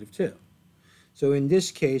positive 2. So in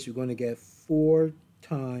this case, we're going to get 4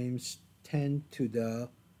 times 10 to the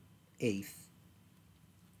 8th.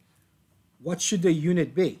 What should the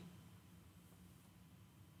unit be?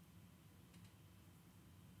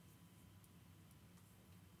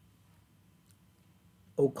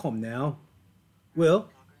 Oh, come now. Will?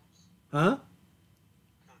 Huh?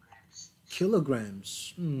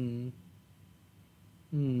 Kilograms.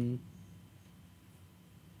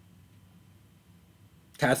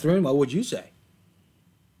 Catherine, what would you say?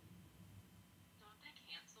 Don't they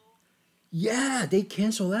cancel? Yeah, they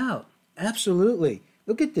cancel out. Absolutely.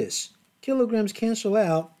 Look at this. Kilograms cancel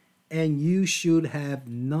out, and you should have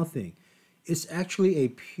nothing. It's actually a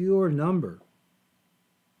pure number.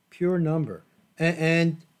 Pure number.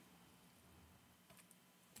 And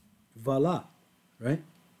voila, right?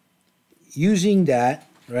 Using that,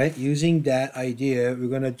 right? Using that idea, we're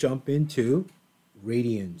going to jump into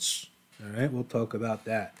radians. All right, we'll talk about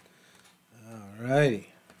that. All righty.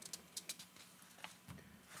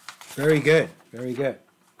 Very good. Very good.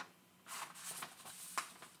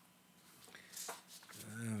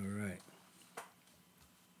 All right.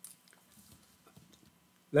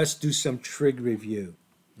 Let's do some trig review.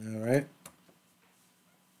 All right.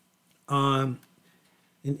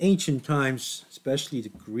 In ancient times, especially the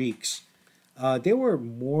Greeks, they were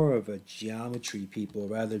more of a geometry people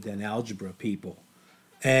rather than algebra people,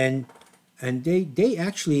 and they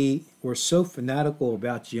actually were so fanatical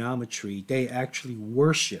about geometry they actually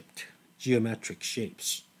worshipped geometric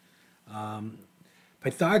shapes.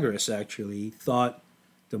 Pythagoras actually thought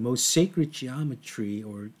the most sacred geometry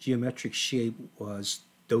or geometric shape was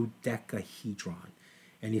dodecahedron.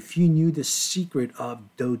 And if you knew the secret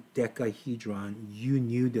of dodecahedron, you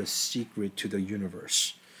knew the secret to the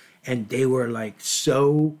universe. And they were like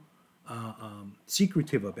so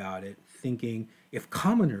secretive about it, thinking if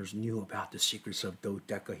commoners knew about the secrets of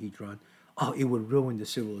dodecahedron, oh, it would ruin the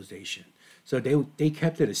civilization. So they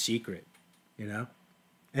kept it a secret, you know,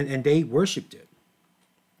 and they worshipped it.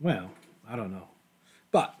 Well, I don't know,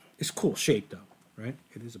 but it's cool shape though, right?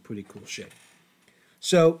 It is a pretty cool shape.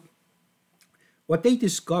 So what they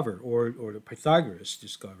discovered, or the Pythagoras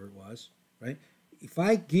discovered, was, right, if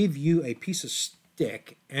I give you a piece of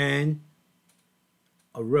stick and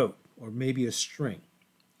a rope or maybe a string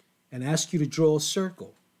and ask you to draw a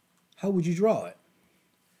circle, how would you draw it?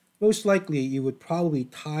 Most likely you would probably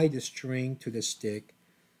tie the string to the stick,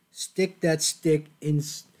 stick that stick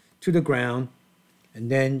into the ground, and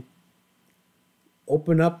then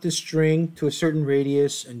open up the string to a certain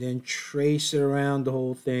radius and then trace it around the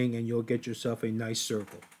whole thing, and you'll get yourself a nice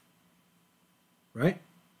circle, right?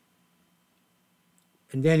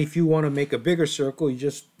 And then if you want to make a bigger circle, you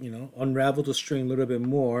just, unravel the string a little bit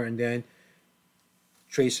more and then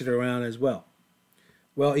trace it around as well.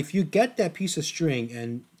 Well, if you get that piece of string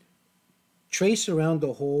and trace around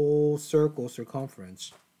the whole circle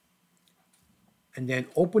circumference and then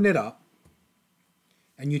open it up,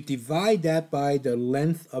 and you divide that by the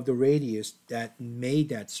length of the radius that made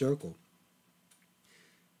that circle,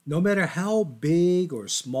 no matter how big or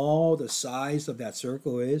small the size of that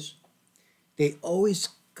circle is, they always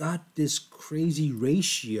got this crazy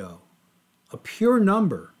ratio, a pure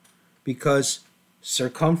number, because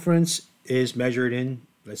circumference is measured in,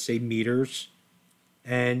 let's say, meters,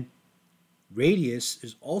 and radius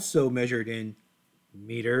is also measured in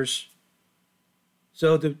meters.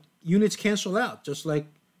 So the units cancel out, just like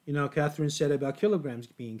Catherine said about kilograms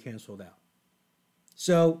being canceled out.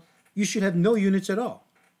 So you should have no units at all.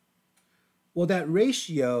 Well, that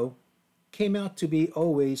ratio came out to be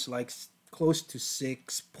always like close to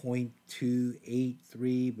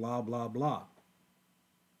 6.283, blah, blah, blah.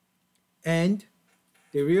 And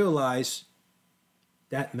they realized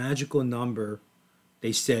that magical number,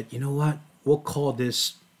 they said, you know what? We'll call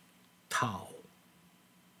this tau.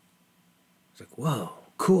 It's like, whoa,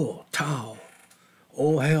 Cool, tau.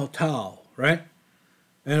 All hail tau, right?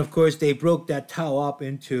 And of course, they broke that tau up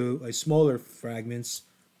into a smaller fragments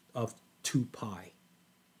of 2 pi.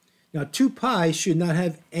 Now, 2 pi should not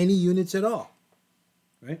have any units at all,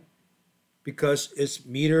 right? Because it's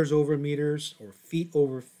meters over meters or feet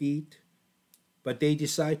over feet. But they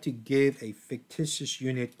decide to give a fictitious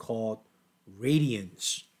unit called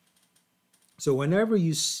radians. So whenever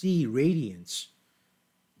you see radians,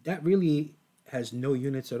 that really has no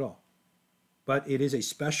units at all. But it is a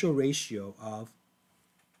special ratio of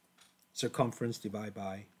circumference divided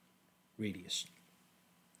by radius.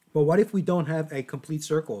 But what if we don't have a complete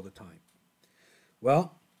circle all the time?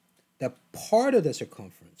 Well, that part of the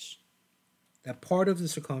circumference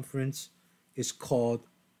is called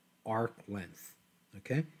arc length.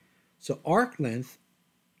 Okay? So arc length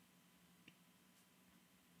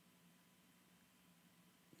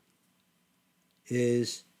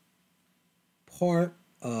is part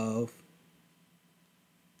of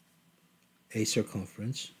a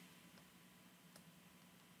circumference.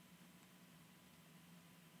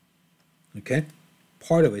 Okay?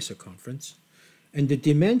 Part of a circumference. And the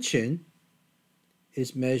dimension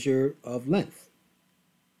is measure of length.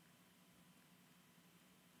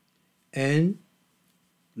 And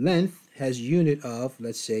length has unit of,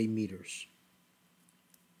 let's say, meters.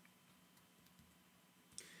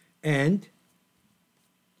 And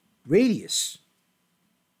radius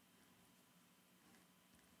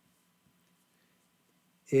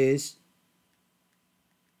is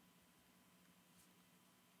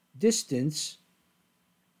distance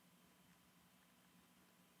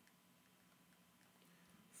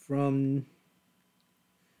from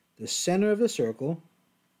the center of the circle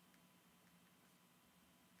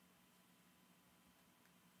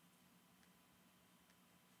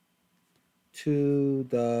to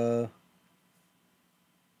the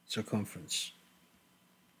circumference.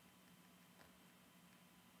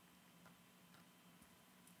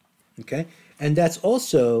 Okay, and that's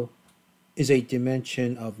also is a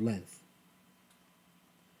dimension of length.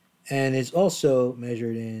 And it's also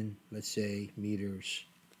measured in, let's say, meters.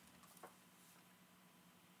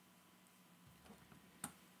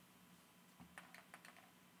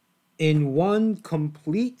 In one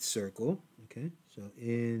complete circle, okay, so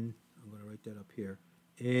I'm going to write that up here.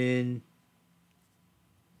 In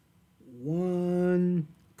one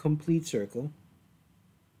complete circle,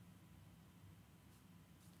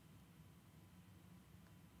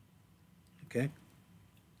 okay,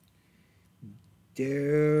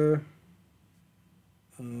 there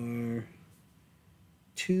are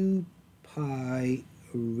 2 pi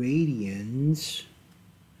radians,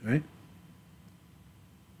 right?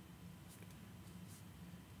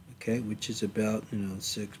 Okay, which is about,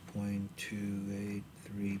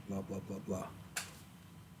 6.283, blah, blah, blah, blah.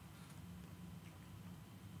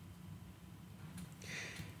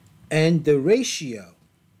 And the ratio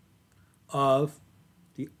of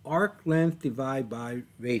the arc length divided by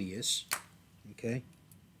radius, okay,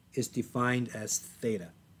 is defined as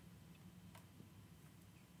theta.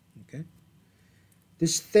 Okay?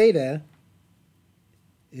 This theta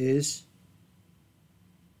is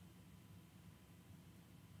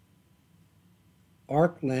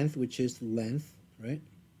arc length, which is length, right?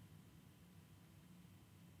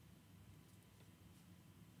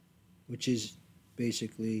 Which is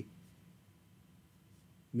basically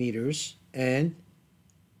meters, and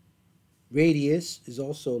radius is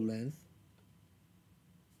also length.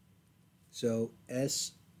 So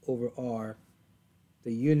S over R,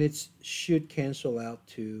 the units should cancel out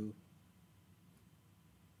to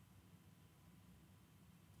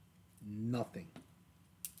nothing.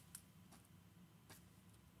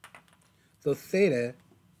 So theta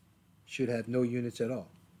should have no units at all.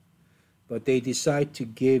 But they decide to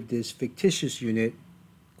give this fictitious unit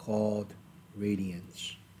called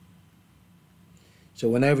radians. So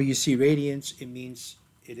whenever you see radians, it means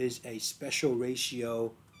it is a special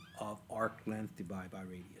ratio of arc length divided by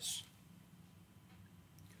radius.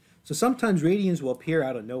 So sometimes radians will appear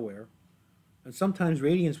out of nowhere, and sometimes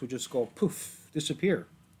radians will just go poof, disappear,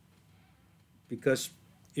 because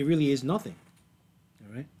it really is nothing.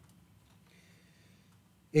 All right?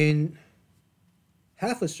 In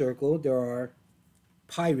half a circle, there are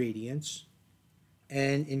pi radians,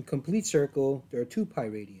 and in complete circle, there are 2 pi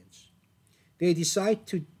radians. They decide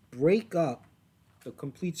to break up the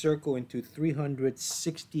complete circle into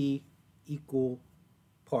 360 equal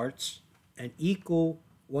parts, and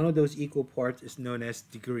one of those equal parts is known as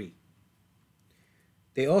degree.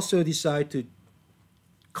 They also decide to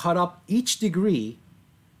cut up each degree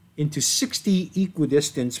into 60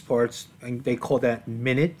 equidistant parts, and they call that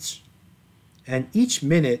minutes. And each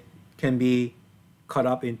minute can be cut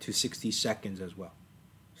up into 60 seconds as well.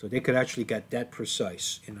 So they could actually get that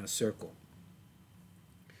precise in a circle.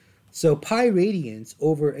 So pi radians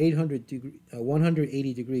over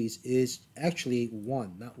 180 degrees is actually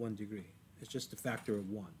 1, not 1 degree. It's just a factor of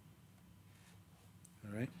 1.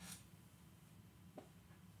 All right?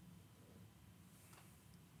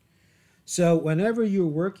 So whenever you're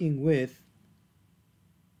working with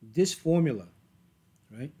this formula,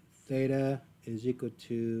 right? Theta is equal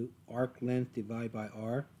to arc length divided by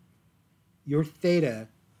r. Your theta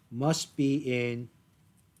must be in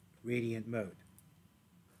radiant mode.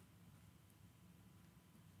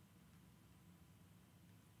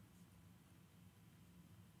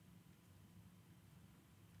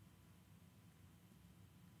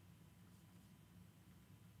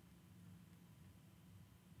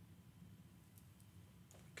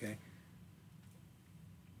 Okay.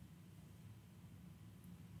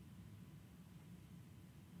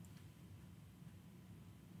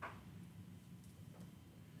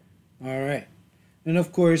 All right. And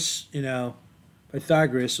of course,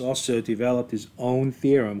 Pythagoras also developed his own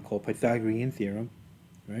theorem called Pythagorean theorem,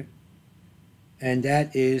 right? And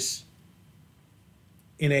that is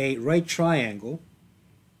in a right triangle,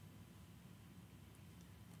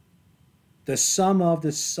 the sum of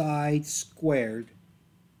the sides squared,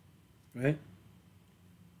 right,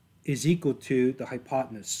 is equal to the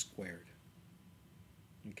hypotenuse squared.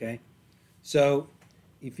 Okay? So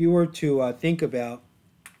if you were to think about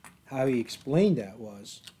how he explained that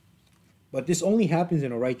was, but this only happens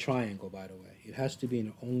in a right triangle, by the way. It has to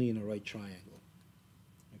be only in a right triangle.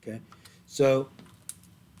 Okay? So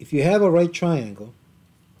if you have a right triangle,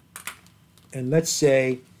 and let's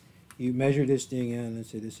say you measure this thing out, let's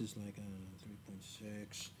say this is like, I don't know,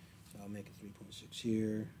 3.6, so I'll make it 3.6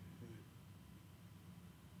 here,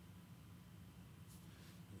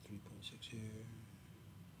 3.6 here.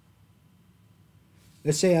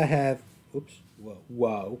 Let's say I have, oops,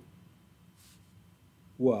 whoa,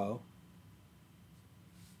 wow,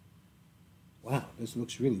 this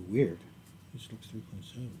looks really weird. This looks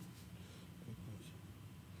 3.7.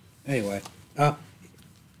 Anyway,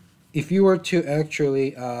 if you were to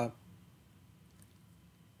actually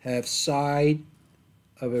have side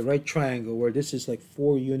of a right triangle where this is like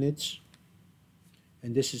 4 units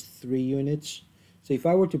and this is 3 units. So if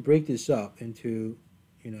I were to break this up into,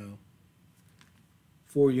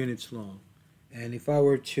 4 units long, and if I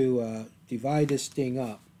were to divide this thing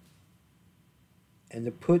up and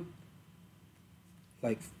to put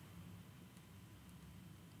like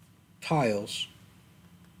tiles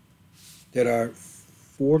that are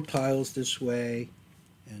 4 tiles this way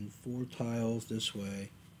and 4 tiles this way.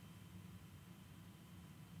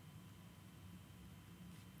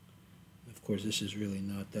 Of course, this is really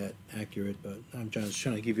not that accurate, but I'm just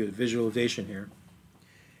trying to give you a visualization here.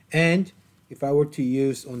 And if I were to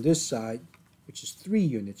use on this side, which is 3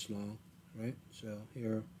 units long, right? So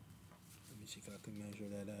here, let me see if I can measure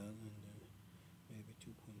that out. And maybe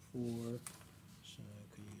 2.4. So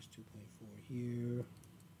I could use 2.4 here.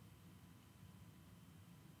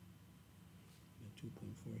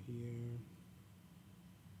 2.4 here.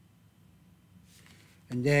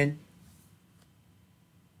 And then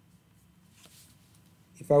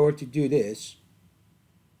if I were to do this,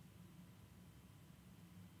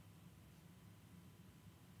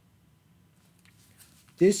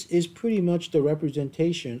 this is pretty much the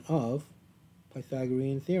representation of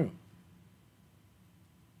Pythagorean theorem.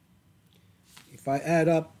 If I add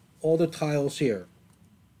up all the tiles here,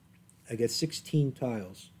 I get 16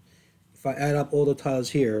 tiles. If I add up all the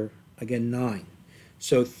tiles here, I get 9.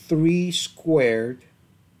 So 3 squared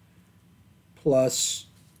plus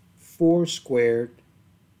 4 squared,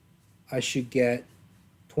 I should get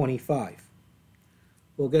 25.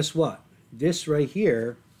 Well, guess what? This right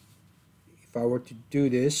here, if I were to do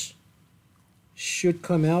this, should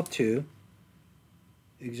come out to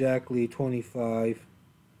exactly 25.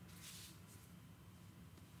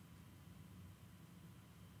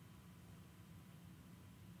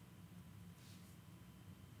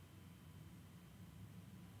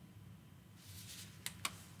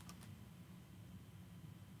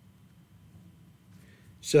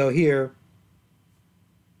 So here,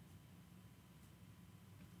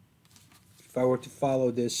 if I were to follow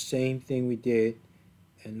this same thing we did,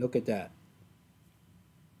 and look at that.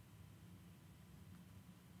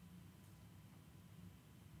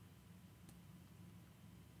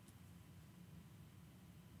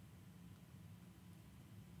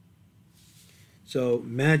 So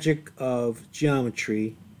magic of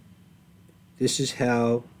geometry, this is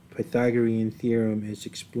how Pythagorean theorem is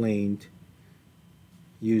explained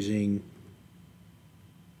using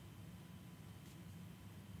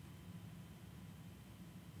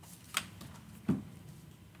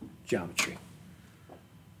geometry.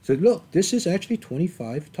 So look, this is actually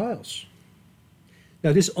 25 tiles.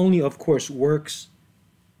 Now this only, of course, works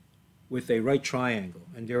with a right triangle,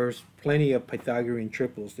 and there's plenty of Pythagorean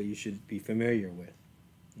triples that you should be familiar with.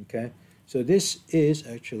 Okay, so this is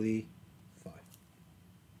actually 5.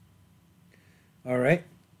 All right,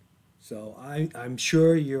 so I'm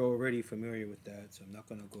sure you're already familiar with that, so I'm not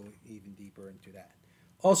going to go even deeper into that.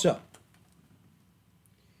 Also,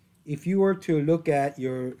 if you were to look at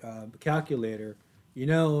your calculator, you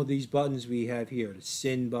know these buttons we have here, the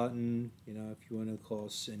sin button, you know, if you want to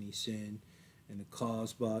cause any sin, and the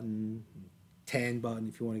cause button, tan button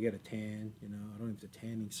if you want to get a tan, you know, I don't know if the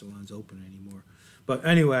tanning salon's open anymore. But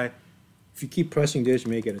anyway, if you keep pressing this,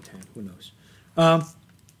 you may get a tan, who knows.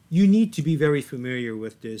 You need to be very familiar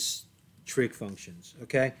with this trig functions,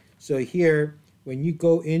 okay? So here, when you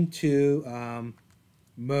go into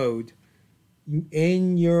mode,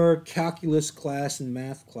 in your calculus class and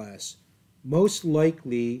math class, most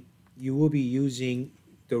likely you will be using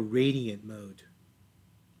the radiant mode,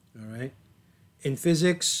 all right? In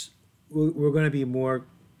physics, we're going to be more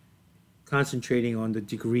concentrating on the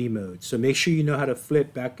degree mode. So make sure you know how to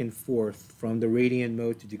flip back and forth from the radiant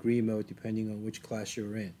mode to degree mode depending on which class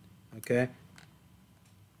you're in, okay?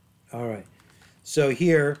 All right, so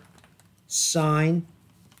here, sine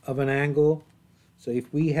of an angle. So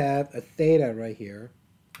if we have a theta right here,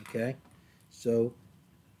 okay? So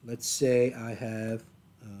let's say I have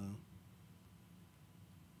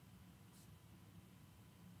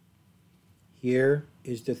here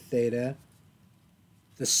is the theta.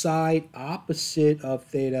 The side opposite of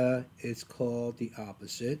theta is called the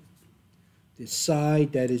opposite. The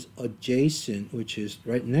side that is adjacent, which is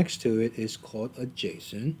right next to it, is called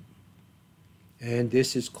adjacent. And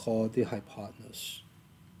this is called the hypotenuse.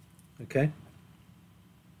 Okay?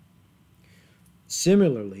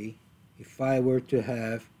 Similarly, if I were to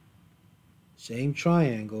have same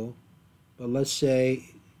triangle, but let's say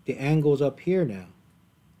the angle's up here now.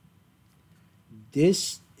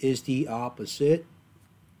 This is the opposite,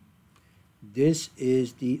 this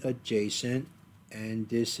is the adjacent, and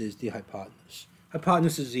this is the hypotenuse.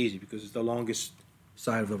 Hypotenuse is easy because it's the longest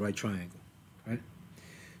side of the right triangle, right?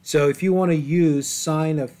 So if you want to use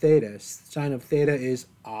sine of theta is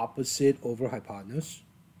opposite over hypotenuse.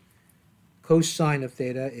 Cosine of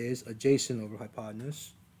theta is adjacent over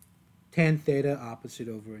hypotenuse. Tan theta, opposite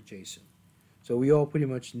over adjacent. So we all pretty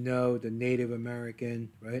much know the Native American,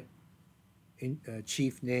 right?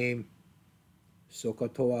 Chief name,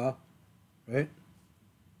 SOHOTO'A, right?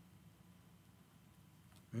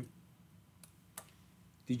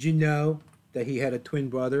 Did you know that he had a twin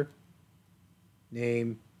brother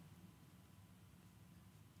named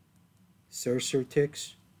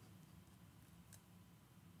Xerxes?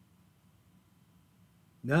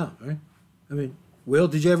 No, right? I mean, Will,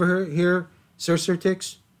 did you ever hear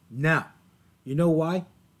Xerxes? No. You know why?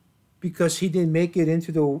 Because he didn't make it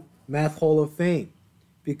into the Math Hall of Fame.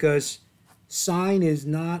 Because sine is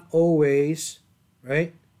not always,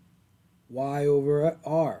 right, y over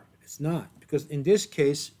r. It's not. Because in this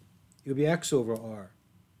case, it'll be x over r.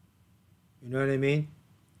 You know what I mean?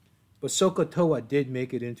 But SOHOTO'A did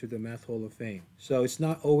make it into the Math Hall of Fame. So it's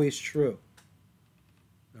not always true.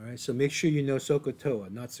 All right, so make sure you know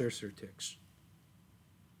SOHOTO'A, not Xerxes.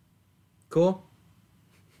 Cool?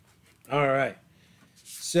 All right.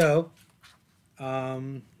 So,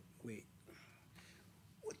 wait.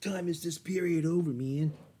 What time is this period over,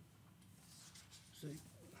 man?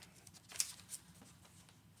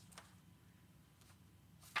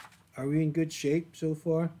 Are we in good shape so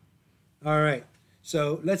far? All right.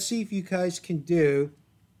 So let's see if you guys can do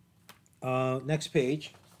next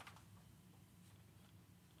page.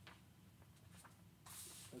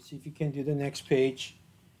 Let's see if you can do the next page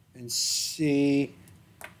and see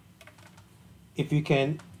if you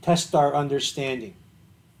can test our understanding.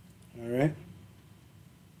 All right.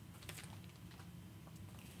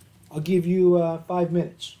 I'll give you 5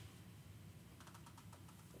 minutes.